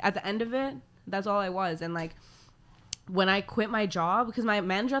 Like, at the end of it, that's all I was. And, like, when I quit my job, because my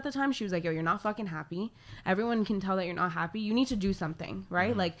manager at the time, she was like, yo, you're not fucking happy. Everyone can tell that you're not happy. You need to do something,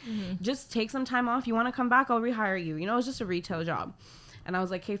 right? Like, just take some time off. You want to come back? I'll rehire you. You know, it was just a retail job. And I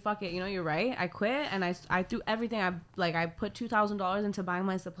was like, hey, fuck it. You know, you're right. I quit. And I threw everything. I put $2,000 into buying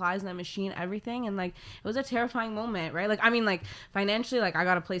my supplies and that machine, everything. And like, it was a terrifying moment, right? Like, I mean, like financially, like I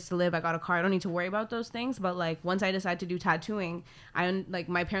got a place to live. I got a car. I don't need to worry about those things. But like, once I decide to do tattooing,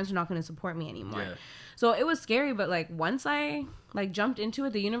 my parents are not going to support me anymore. Yeah. So it was scary, but like once I like jumped into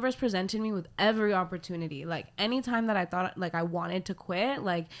it, the universe presented me with every opportunity. Like anytime that I thought like I wanted to quit,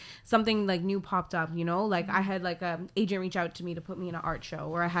 like something like new popped up, you know, like I had like an agent reach out to me to put me in an art show,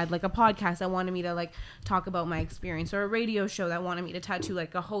 or I had like a podcast that wanted me to like talk about my experience, or a radio show that wanted me to tattoo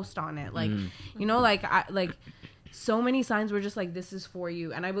like a host on it. Like, you know, like so many signs were just like, this is for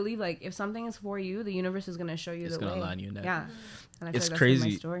you. And I believe like if something is for you, the universe is going to show you the way. It's going to line you in that. Yeah. And I feel it's like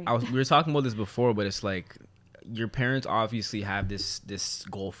crazy. That's my story. We were talking about this before, but it's like your parents obviously have this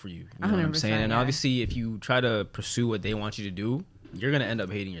goal for you. You know what I'm saying? And obviously if you try to pursue what they want you to do, you're going to end up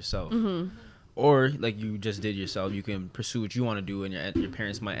hating yourself. Or like you just did yourself, you can pursue what you want to do, and your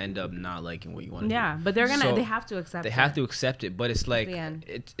parents might end up not liking what you want to do. Yeah, but they have to accept it. They have to accept it, but it's like,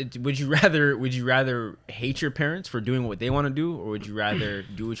 would you rather hate your parents for doing what they want to do, or would you rather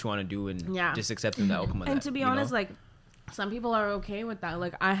do what you want to do and just accept the outcome of that? And to be honest, like some people are okay with that.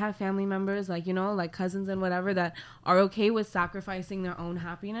 Like I have family members, like, you know, like cousins and whatever, that are okay with sacrificing their own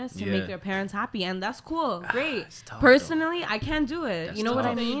happiness to make their parents happy, and that's cool. Great. Personally, I can't do it. That's you know tough.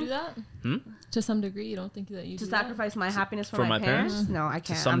 What I mean? You do that? To some degree, you don't think that you to sacrifice my happiness for my parents? No, I can't.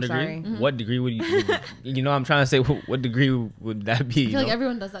 To some degree. Sorry. What degree would you? You know, I'm trying to say, what degree would that be? I feel like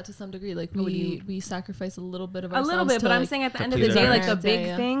everyone does that to some degree. Like we sacrifice a little bit of ourselves. A little bit, but I'm saying at the end of the day, like the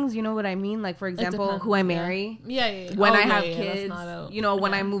big things. You know what I mean? Like for example, who I marry. Yeah. When I have kids, you know,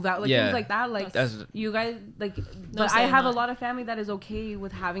 when I move out, like things like that. Like you guys, like, but I have a lot of family that is okay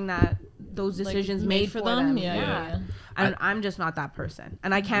with having those decisions made for them. Yeah. And I'm just not that person,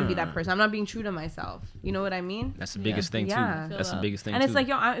 and I can't be that person. I'm not being true to myself. You know what I mean? That's the biggest thing too. That's the biggest thing. And it's like,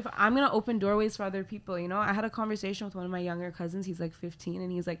 yo, if I'm gonna open doorways for other people, you know. I had a conversation with one of my younger cousins. He's like 15,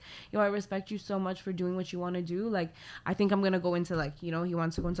 and he's like, yo, I respect you so much for doing what you want to do. Like, I think I'm gonna go into like, you know, he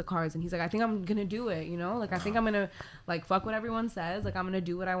wants to go into cars, and he's like, I think I'm gonna do it. You know, like I think I'm gonna like fuck what everyone says. Like I'm gonna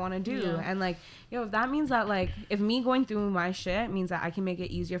do what I want to do. And like, yo, if that means that like if me going through my shit means that I can make it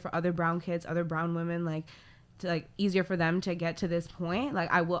easier for other brown kids, other brown women, like. To like easier for them to get to this point,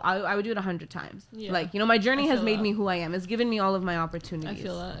 like I would do it 100 times. Like, you know, my journey has made me who I am. It's given me all of my opportunities. I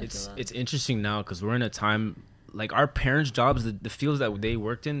feel that. It's interesting now because we're in a time like our parents' jobs, the fields that they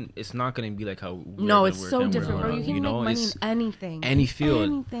worked in, it's not going to be like how it's so different, bro. You can make money in anything, any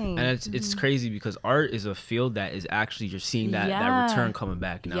field, and it's crazy because art is a field that is actually just seeing that return coming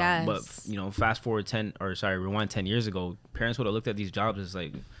back now. But you know, rewind 10 years ago, parents would have looked at these jobs as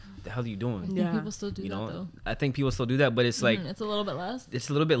like, the hell are you doing? I think people still do that though. I think people still do that, but it's like it's a little bit less. It's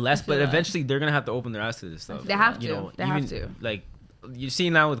a little bit less, but eventually they're gonna have to open their eyes to this stuff. They have to. You know, they have to. Like you're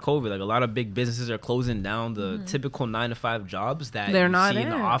seeing now with COVID, like a lot of big businesses are closing down the typical 9-to-5 jobs that they're you not see in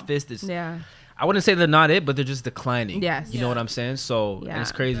the office. I wouldn't say they're not it, but they're just declining. Yes. You know what I'm saying? So and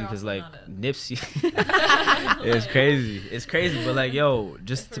it's crazy because like Nipsey, it's crazy. It's crazy, but like yo,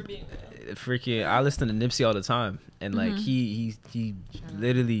 just freaking I listen to Nipsey all the time, and like he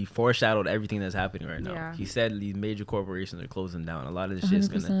literally foreshadowed everything that's happening right now. He said these major corporations are closing down. A lot of this shit's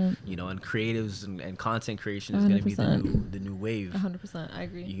gonna, you know, and creatives and content creation is 100%. Gonna be the new wave. 100%, I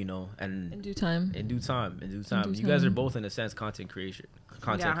agree. You know, and in due time. You guys are both in a sense content creators.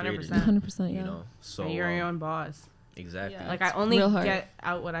 100%. You know, so and you're your own boss. Exactly. Yeah, like I only get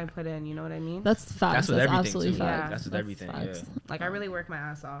out what I put in. You know what I mean? That's facts. That's absolutely facts. That's with everything. Yeah. Like I really work my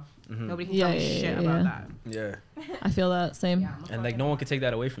ass off. Nobody can tell me shit about that. Yeah. I feel that same. And like no one can take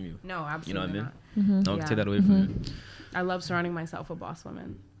that away from you. No, absolutely. You know what I mean? Mm-hmm. No one can take that away from you. I love surrounding myself with boss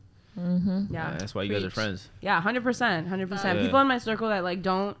women. Yeah. That's why you guys are friends. Yeah, 100%. People in my circle that like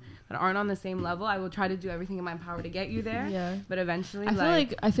that aren't on the same level, I will try to do everything in my power to get you there. Yeah. But eventually,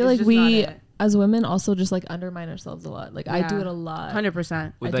 I feel like we as women also just like undermine ourselves a lot. Like I do it a lot.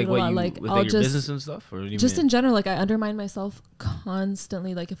 100%. With like what with I'll your business and stuff, or just in general, like I undermine myself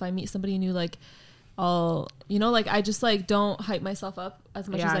constantly. Like if I meet somebody new, like I'll, you know, like I just like don't hype myself up as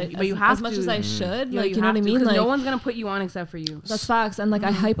much as I should. Like you know what I mean? Like no one's gonna put you on except for you. That's facts. And like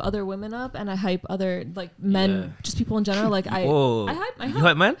I hype other women up, and I hype other like men, just people in general. Like I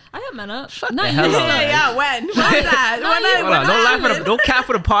hype men. I hype men up. Shut the hell up. Yeah. When? When's that? Don't laugh don't cap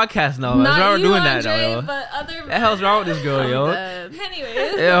for the podcast now. That's why we're doing that, yo. But other the hell's wrong with this girl, yo?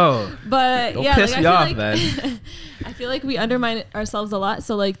 Anyways, yo. But don't piss me off, man. I feel like we undermine ourselves a lot.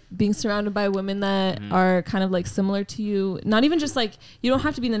 So like being surrounded by women that are kind of like similar to you, not even just like you don't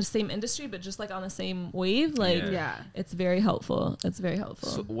have to be in the same industry, but just like on the same wave. Like it's very helpful. It's very helpful.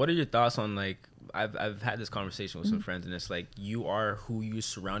 So what are your thoughts on like I've had this conversation with Mm-hmm. some friends, and it's like you are who you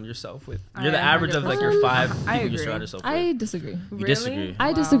surround yourself with. You're the average of like your 5 people you surround yourself with. I disagree. You Really? disagree.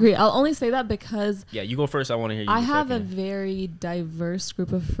 I disagree. I'll only say that because Yeah, you go first. I want to hear you. I have a very diverse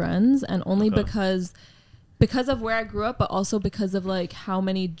group of friends, and only because of where I grew up, but also because of like how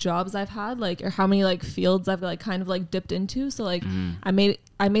many jobs I've had, like, or how many like fields I've like kind of like dipped into. So like I made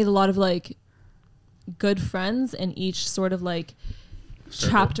a lot of like good friends in each sort of like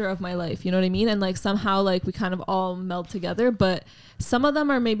chapter of my life, you know what I mean? And like somehow like we kind of all meld together, but some of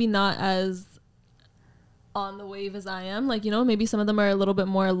them are maybe not as on the wave as I am, like, you know, maybe some of them are a little bit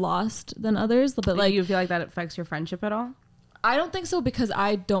more lost than others, but like, do you feel like that affects your friendship at all? I don't think so, because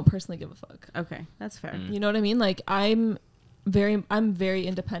I don't personally give a fuck. Okay, that's fair. You know what I mean? Like I'm very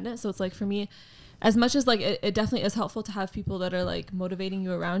independent, so it's like for me, as much as like it definitely is helpful to have people that are like motivating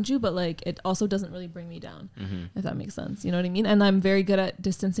you around you, but like it also doesn't really bring me down, if that makes sense. You know what I mean? And I'm very good at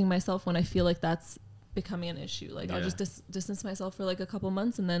distancing myself when I feel like that's becoming an issue. Like I'll just distance myself for like a couple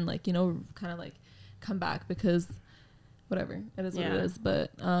months, and then like, you know, kind of like come back, because whatever, it is what it is.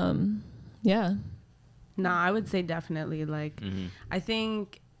 But yeah. No, I would say definitely like I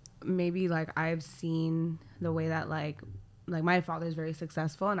think maybe like I've seen the way that like my father's very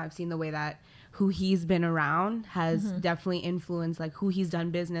successful, and I've seen the way that who he's been around has definitely influenced like who he's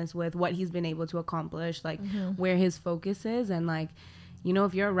done business with, what he's been able to accomplish, like where his focus is. And like, you know,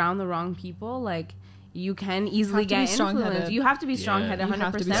 if you're around the wrong people, like you can easily get influenced. You have to be strong-headed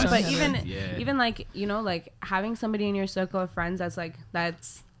 100%. But even like, you know, like having somebody in your circle of friends that's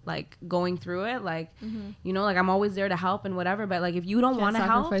like going through it, like you know, like I'm always there to help and whatever, but like if you don't want to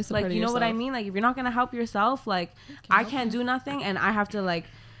help, like, you know what I mean, like if you're not gonna help yourself, like I can't do nothing, and I have to like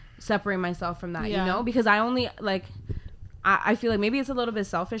separate myself from that, you know, because I only like I feel like maybe it's a little bit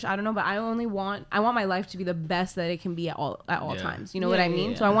selfish, I don't know, but I want my life to be the best that it can be at all times, you know what I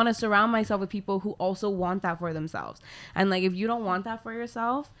mean? So I want to surround myself with people who also want that for themselves. And like if you don't want that for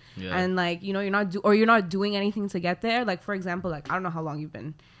yourself, and like, you know, you're not doing anything to get there, like for example, like I don't know how long you've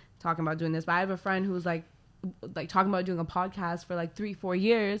been talking about doing this, but I have a friend who's like talking about doing a podcast for like 3-4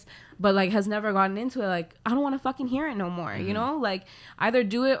 years, but like has never gotten into it. Like I don't want to fucking hear it no more, you know, like either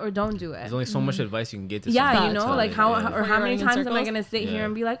do it or don't do it. There's only so much advice you can get to you know, like how many times am I gonna sit here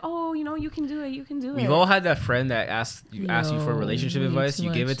and be like, oh, you know, you can do it. We've all had that friend that asks you for relationship advice,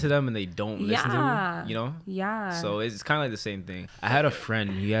 you give it to them and they don't listen to you, you know. So it's kind of like the same thing. I had a friend,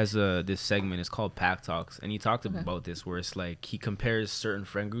 he has this segment, it's called Pack Talks, and he talked about this, where it's like he compares certain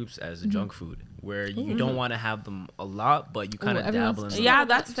friend groups as junk food, where you don't want to have them a lot, but you kind of dabble in them. Yeah,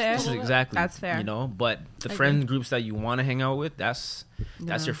 that's fair. Exactly. That's fair. You know, but the friend groups that you want to hang out with, that's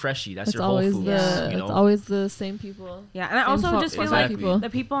your freshie. That's your whole always food. You know? It's always the same people. Yeah, and I also just feel like people. the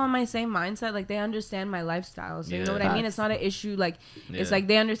people on my same mindset, like they understand my lifestyle. So you know what I mean? It's not an issue. Like it's like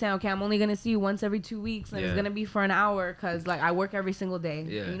they understand, okay, I'm only going to see you once every 2 weeks, and it's going to be for an hour, because like I work every single day.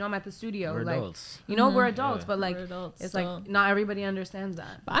 You know, I'm at the studio. We're like adults. You know, we're adults, but like adults, it's like not everybody understands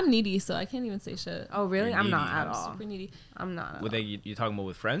that. But I'm needy, so I can't even say shit. Oh really? I'm not at all. Super needy. I'm not. Were you talking about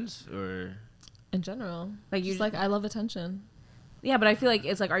with friends or in general? Like you just like, I love attention. Yeah, but I feel like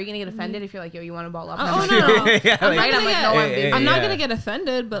it's like, are you gonna get offended if you're like, yo, you want to ball up? Oh no. I'm not busy. gonna get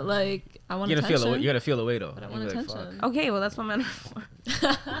offended, but like I want attention. You gotta feel the way though. But I want attention. Like, okay, well that's what men are for.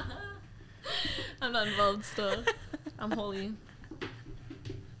 I'm not involved still. I'm holy.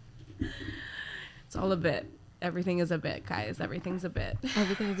 It's all a bit. Everything is a bit, guys. Everything's a bit.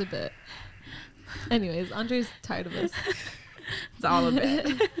 Everything is a bit. Anyways, Andre's tired of this. It's all a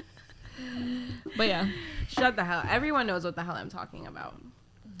bit. But yeah. Shut the hell. Everyone knows what the hell I'm talking about.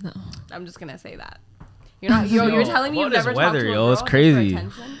 No. I'm just gonna say that. You're not. You're telling me you've never talked to a girl it's crazy. for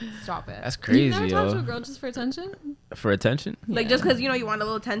attention? Stop it. That's crazy, You've never talked to a girl just for attention? For attention? Like just because you want a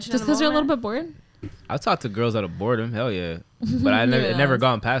little attention. Just because you're a little bit bored? I've talked to girls out of boredom. Hell yeah. But I never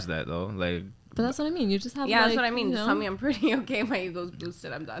gone past that though. Like. But that's what I mean. You just have that's what I mean. Just tell me I'm pretty okay. My ego's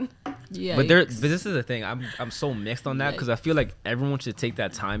boosted. I'm done. Yeah. But this is the thing. I'm so mixed on that, because I feel like everyone should take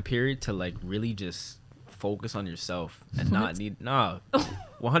that time period to like really just focus on yourself and not need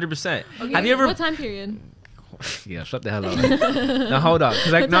 100%. Okay, have you ever? What time period? Yeah, shut the hell up. Now hold on,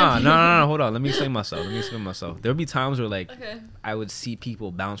 because like no, hold on. Let me explain myself. There'll be times where like I would see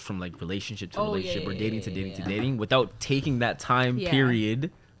people bounce from like relationship to relationship or dating to dating without taking that time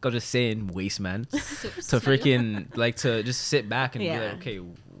period. I'll just saying waste man to freaking like to just sit back and be like, okay,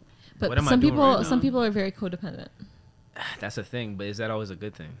 but what am I doing right now? Some people are very codependent. That's a thing, but is that always a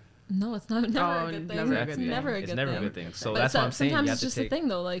good thing? No, it's not. Never a good thing. It's never a good thing. So that's what I'm saying. Sometimes it's just a thing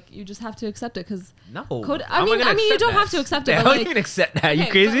though. Like you just have to accept it, because I mean, you don't have to accept it. How like, you can accept that? You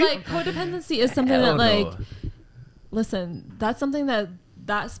crazy? But, like codependency is something that like, listen, that's something that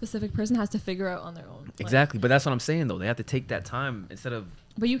that specific person has to figure out on their own. Like, Exactly, but that's what I'm saying though. They have to take that time instead of.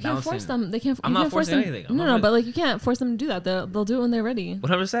 but you can't force them. They can't. I'm you not can't force forcing them. anything. No, but like you can't force them to do that. They'll do it when they're ready.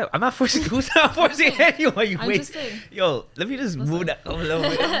 100%. I'm not forcing. Who's not forcing anyone? You I'm wait. just saying. Yo, let me just move that over a little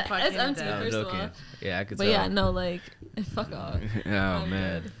bit. It's empty, dead. first of all. Yeah, I could But tell. yeah, no, like fuck off. Oh I'm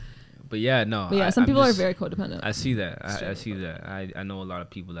man. good. But yeah, no. But yeah, some people are very codependent. I see that. I Straight see that. I know a lot of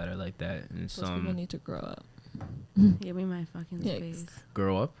people that are like that, and Those people some need to grow up. Give me my fucking Yikes. space.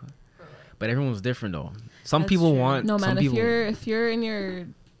 grow up. But everyone's different though. Some That's people true. want. No, some man, people, if you're in your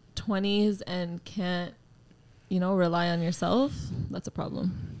 20s and can't, rely on yourself, that's a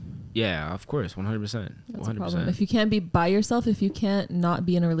problem. Yeah, of course, 100%. That's a 100%. problem. If you can't be by yourself, if you can't not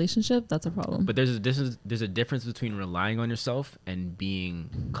be in a relationship, that's a problem. But there's a difference between relying on yourself and being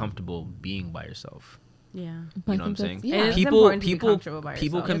comfortable being by yourself. Yeah. But You know I what I'm think saying? that's- Yeah, It is People important to be people comfortable by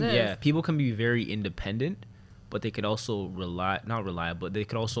people yourself. can It is. people can be very independent, but they could also not rely, but they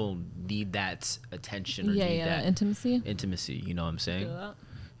could also need that attention or need that intimacy. intimacy. You know what I'm saying? Feel that?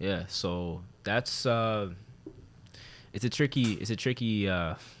 Yeah. So that's it's a tricky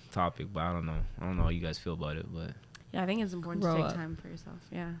topic, but I don't know how you guys feel about it, but Yeah, I think it's important Grow to take up. time for yourself.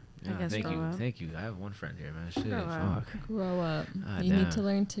 Yeah. yeah, I guess thank grow you, up. thank you. I have one friend here, man. Shit, Grow up. fuck. Grow up. Ah, You damn. need to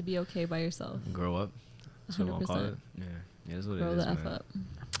learn to be okay by yourself. Grow up. That's what we'll call 100%. it. Yeah, that's what Grow it is, the F man. up.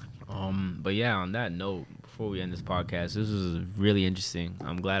 But yeah, on that note, before we end this podcast, this was really interesting.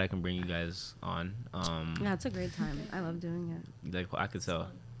 I'm glad I can bring you guys on. Yeah, it's a great time. I love doing it. Like I could tell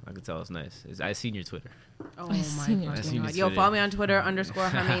it's nice. I seen your Twitter. Oh I my seen your fucking Twitter. god. Yo, follow me on Twitter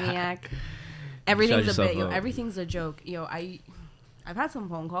 _Harmaniac. Everything's a yourself bit. Yo, up. everything's a joke. Yo, I've had some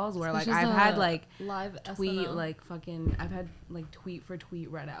phone calls where like It's just I've had a like live tweet SNL. like fucking I've had like tweet for tweet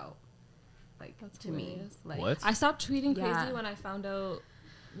read out. Like That's to me. hilarious. Like What? I stopped tweeting Yeah. crazy when I found out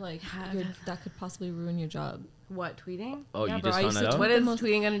like Yeah. that could possibly ruin your job. what, tweeting? Oh, Yeah, you bro, just I found used that to out? tweet What the is most-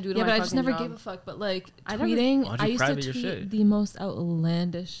 tweeting gonna do to Yeah, my but I fucking just never job? gave a fuck. But like I never- tweeting, Why'd you I used to private your tweet shit? the most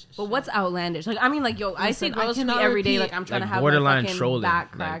outlandish. But shit. what's outlandish? Like I mean, like yo, I see Listen, I girls tweet cannot every day. repeat- Like I'm trying Like to have borderline my fucking trolling, back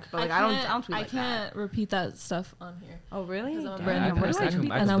like- cracked, but like I don't tweet I like can't repeat that stuff on here. that. Oh really? Because I'm a Damn, brand new what do I person,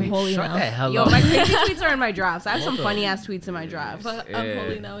 tweet? and I'm holy Shut now. the hell Yo, up. my crazy tweets are in my drafts. I have some What the- funny ass tweets in my drafts. But Yeah. I'm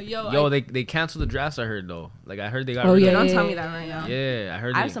holy now. Yo, they canceled the drafts. I heard though. Like I heard they got. Oh, rid yeah, of Don't it. tell me that right now. Yeah, I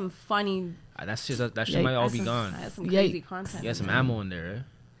heard. I they, have some funny. that shit might all be gone. I have some crazy Yikes. content. You got some ammo in there, right?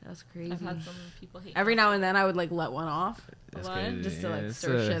 That's crazy. I've had some people hate. Every now and then I would like let one off. That's What? crazy. Just to, like, it's,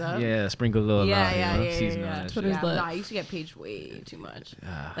 stir shit up? Yeah, sprinkle a little. Yeah, amount, yeah, you know, yeah, season yeah, on yeah. that Twitter's shit. lit. No, I used to get paged way too much.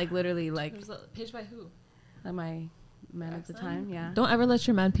 Ah. Like literally, like There's a page by who? my man at the time. Yeah, Don't ever let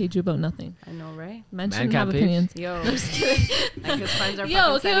your man page you about nothing. I know, right? Men Man shouldn't can't have page? opinions. Yo, I'm just kidding. like his friends are Yo,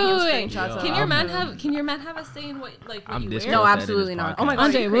 fucking okay, sending him wait. screenshots. Yo, of Can your I'm man gonna- have? Can your man have a say in what I'm you disrespecting wear? No, that in absolutely this not. podcast. Oh my god,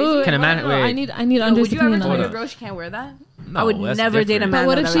 Andre, are you crazy? wait, Can a man- no, wait. I need Yo, Andre's would you ever opinion tell on your it. girl she can't wear that? No, I would that's never date a different. man. But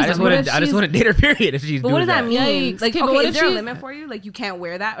what that if does she's- I just that. what want if to. I just she's- want to date her. Period. If she's But doing what does that mean? Yikes. Like, Okay, but okay, what is if there a she's- limit for you? Like, you can't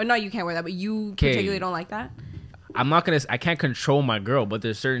wear that, or no, you can't wear that, but you particularly don't like that. I'm not gonna. I can't control my girl, but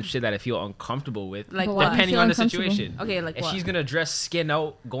there's certain shit that I feel uncomfortable with, Like But what? why do you depending feel on the uncomfortable? situation. Okay, like If what? she's gonna dress skin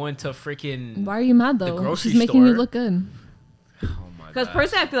out, going to freaking. Why are you mad The though? grocery She's making you store. look good. Oh my Because God.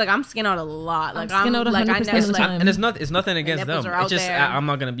 personally, I feel like I'm skin out a lot. Like I'm skin out like I 100% never of the like. time. And it's nothing against nipples them. are out It's just there. I'm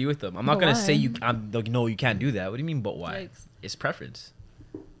not gonna be with them. I'm not But gonna why? say you. I'm like, no, you can't do that. What do you mean? But why? Yikes. It's preference.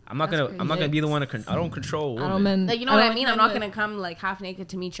 I'm not That's gonna. I'm not gonna be the one to. I don't control. I Women. don't mean. Like, you know what I don't mean? like I'm not men gonna come like half naked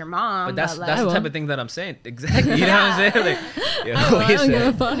to meet your mom. But that's like, that's I the will. type of thing that I'm saying. Exactly. You know what I'm saying? Like, yo, with- what I you don't give a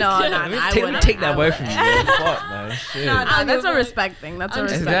saying? fuck. No, no, Let me I take, let me wouldn't. take that I away wouldn't. from you. Man. Fuck, man. Shit. No, I no, that's a give a- respect thing. That's a I'm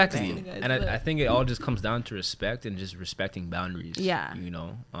respect Exactly. thing. You guys And lit. I think it all just comes down to respect and just respecting boundaries. Yeah. You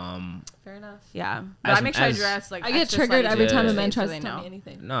know. Fair enough. Yeah, but As- I make sure I as- dress like. I get extra triggered slightly every time a Yeah. man so tries they to tell know. me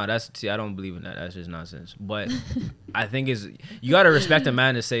anything. No, I don't believe in that. That's just nonsense. But I think you gotta respect a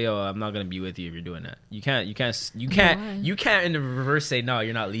man to say, "Oh, I'm not gonna be with you if you're doing that." You can't in the reverse say, "No,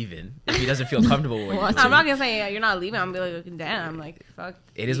 you're not leaving" if he doesn't feel comfortable with What? you. I'm not gonna say yeah, you're not leaving. I'm gonna be like, damn, like fuck.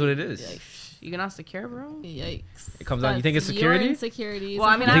 It is what it is. Like, you're not secure, bro. Yikes. It comes down. You think it's That's security? Your insecurities. Well,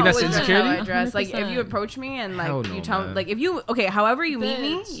 I mean, You I think that's always dress insecurity? how I dress. Like, if 100%. you approach me and like Hell no, you tell man. like if you however you meet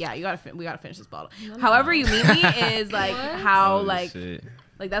me, Bitch. yeah, we gotta finish this bottle. No, no. However you meet me is like What? how Oh, like shit.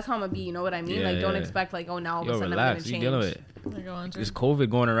 like that's how I'm gonna be. You know what I mean? Yeah, like, don't yeah. expect like, oh, now all of Yo, a sudden relax. I'm You gonna dealing change. with it? There you go, Andre. Is COVID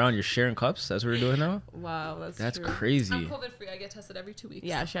going around? You're sharing cups. That's what we're doing now. Wow, That's true. crazy. I'm COVID free. I get tested every 2 weeks.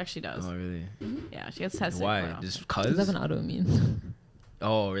 Yeah, she actually does. Oh really? Yeah, she gets tested. Why? quite often. Just Because I have cause? an autoimmune.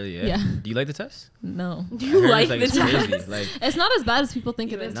 Oh really? Yeah. Yeah. Do you like the test? No. Do I you heard like it's, the it's test? crazy. Like It's not as bad as people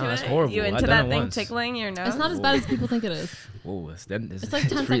think You it is. No, into that's it? horrible. You I've into done that it thing once. tickling your nose? It's not as bad as people think it is. whoa, it's It's like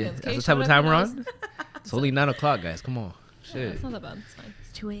 10 free. seconds. That's Okay, the type of shut time up, we're you on. It's only 9 o'clock, guys. Come on. Shit. It's not that bad. It's fine.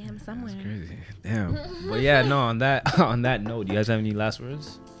 It's 2 a.m. somewhere. That's crazy. Damn. But yeah, no. On that note, do you guys have any last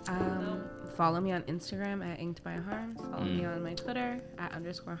words? Follow me on Instagram at Inked by Harms. Follow me on my Twitter at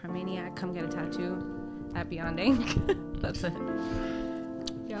 _Harmaniac. Come get a tattoo at Beyond Ink. That's it.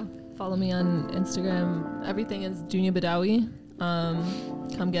 Yeah. Follow me on Instagram. Everything is Dunia Badawi.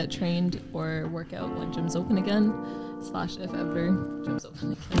 Come get trained or work out when gym's open again. / if ever gym's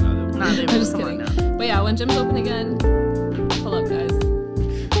open again. I'm just kidding. But yeah, when gym's open again, pull up, guys.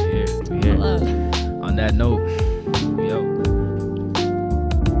 Yeah. Pull up. On that note.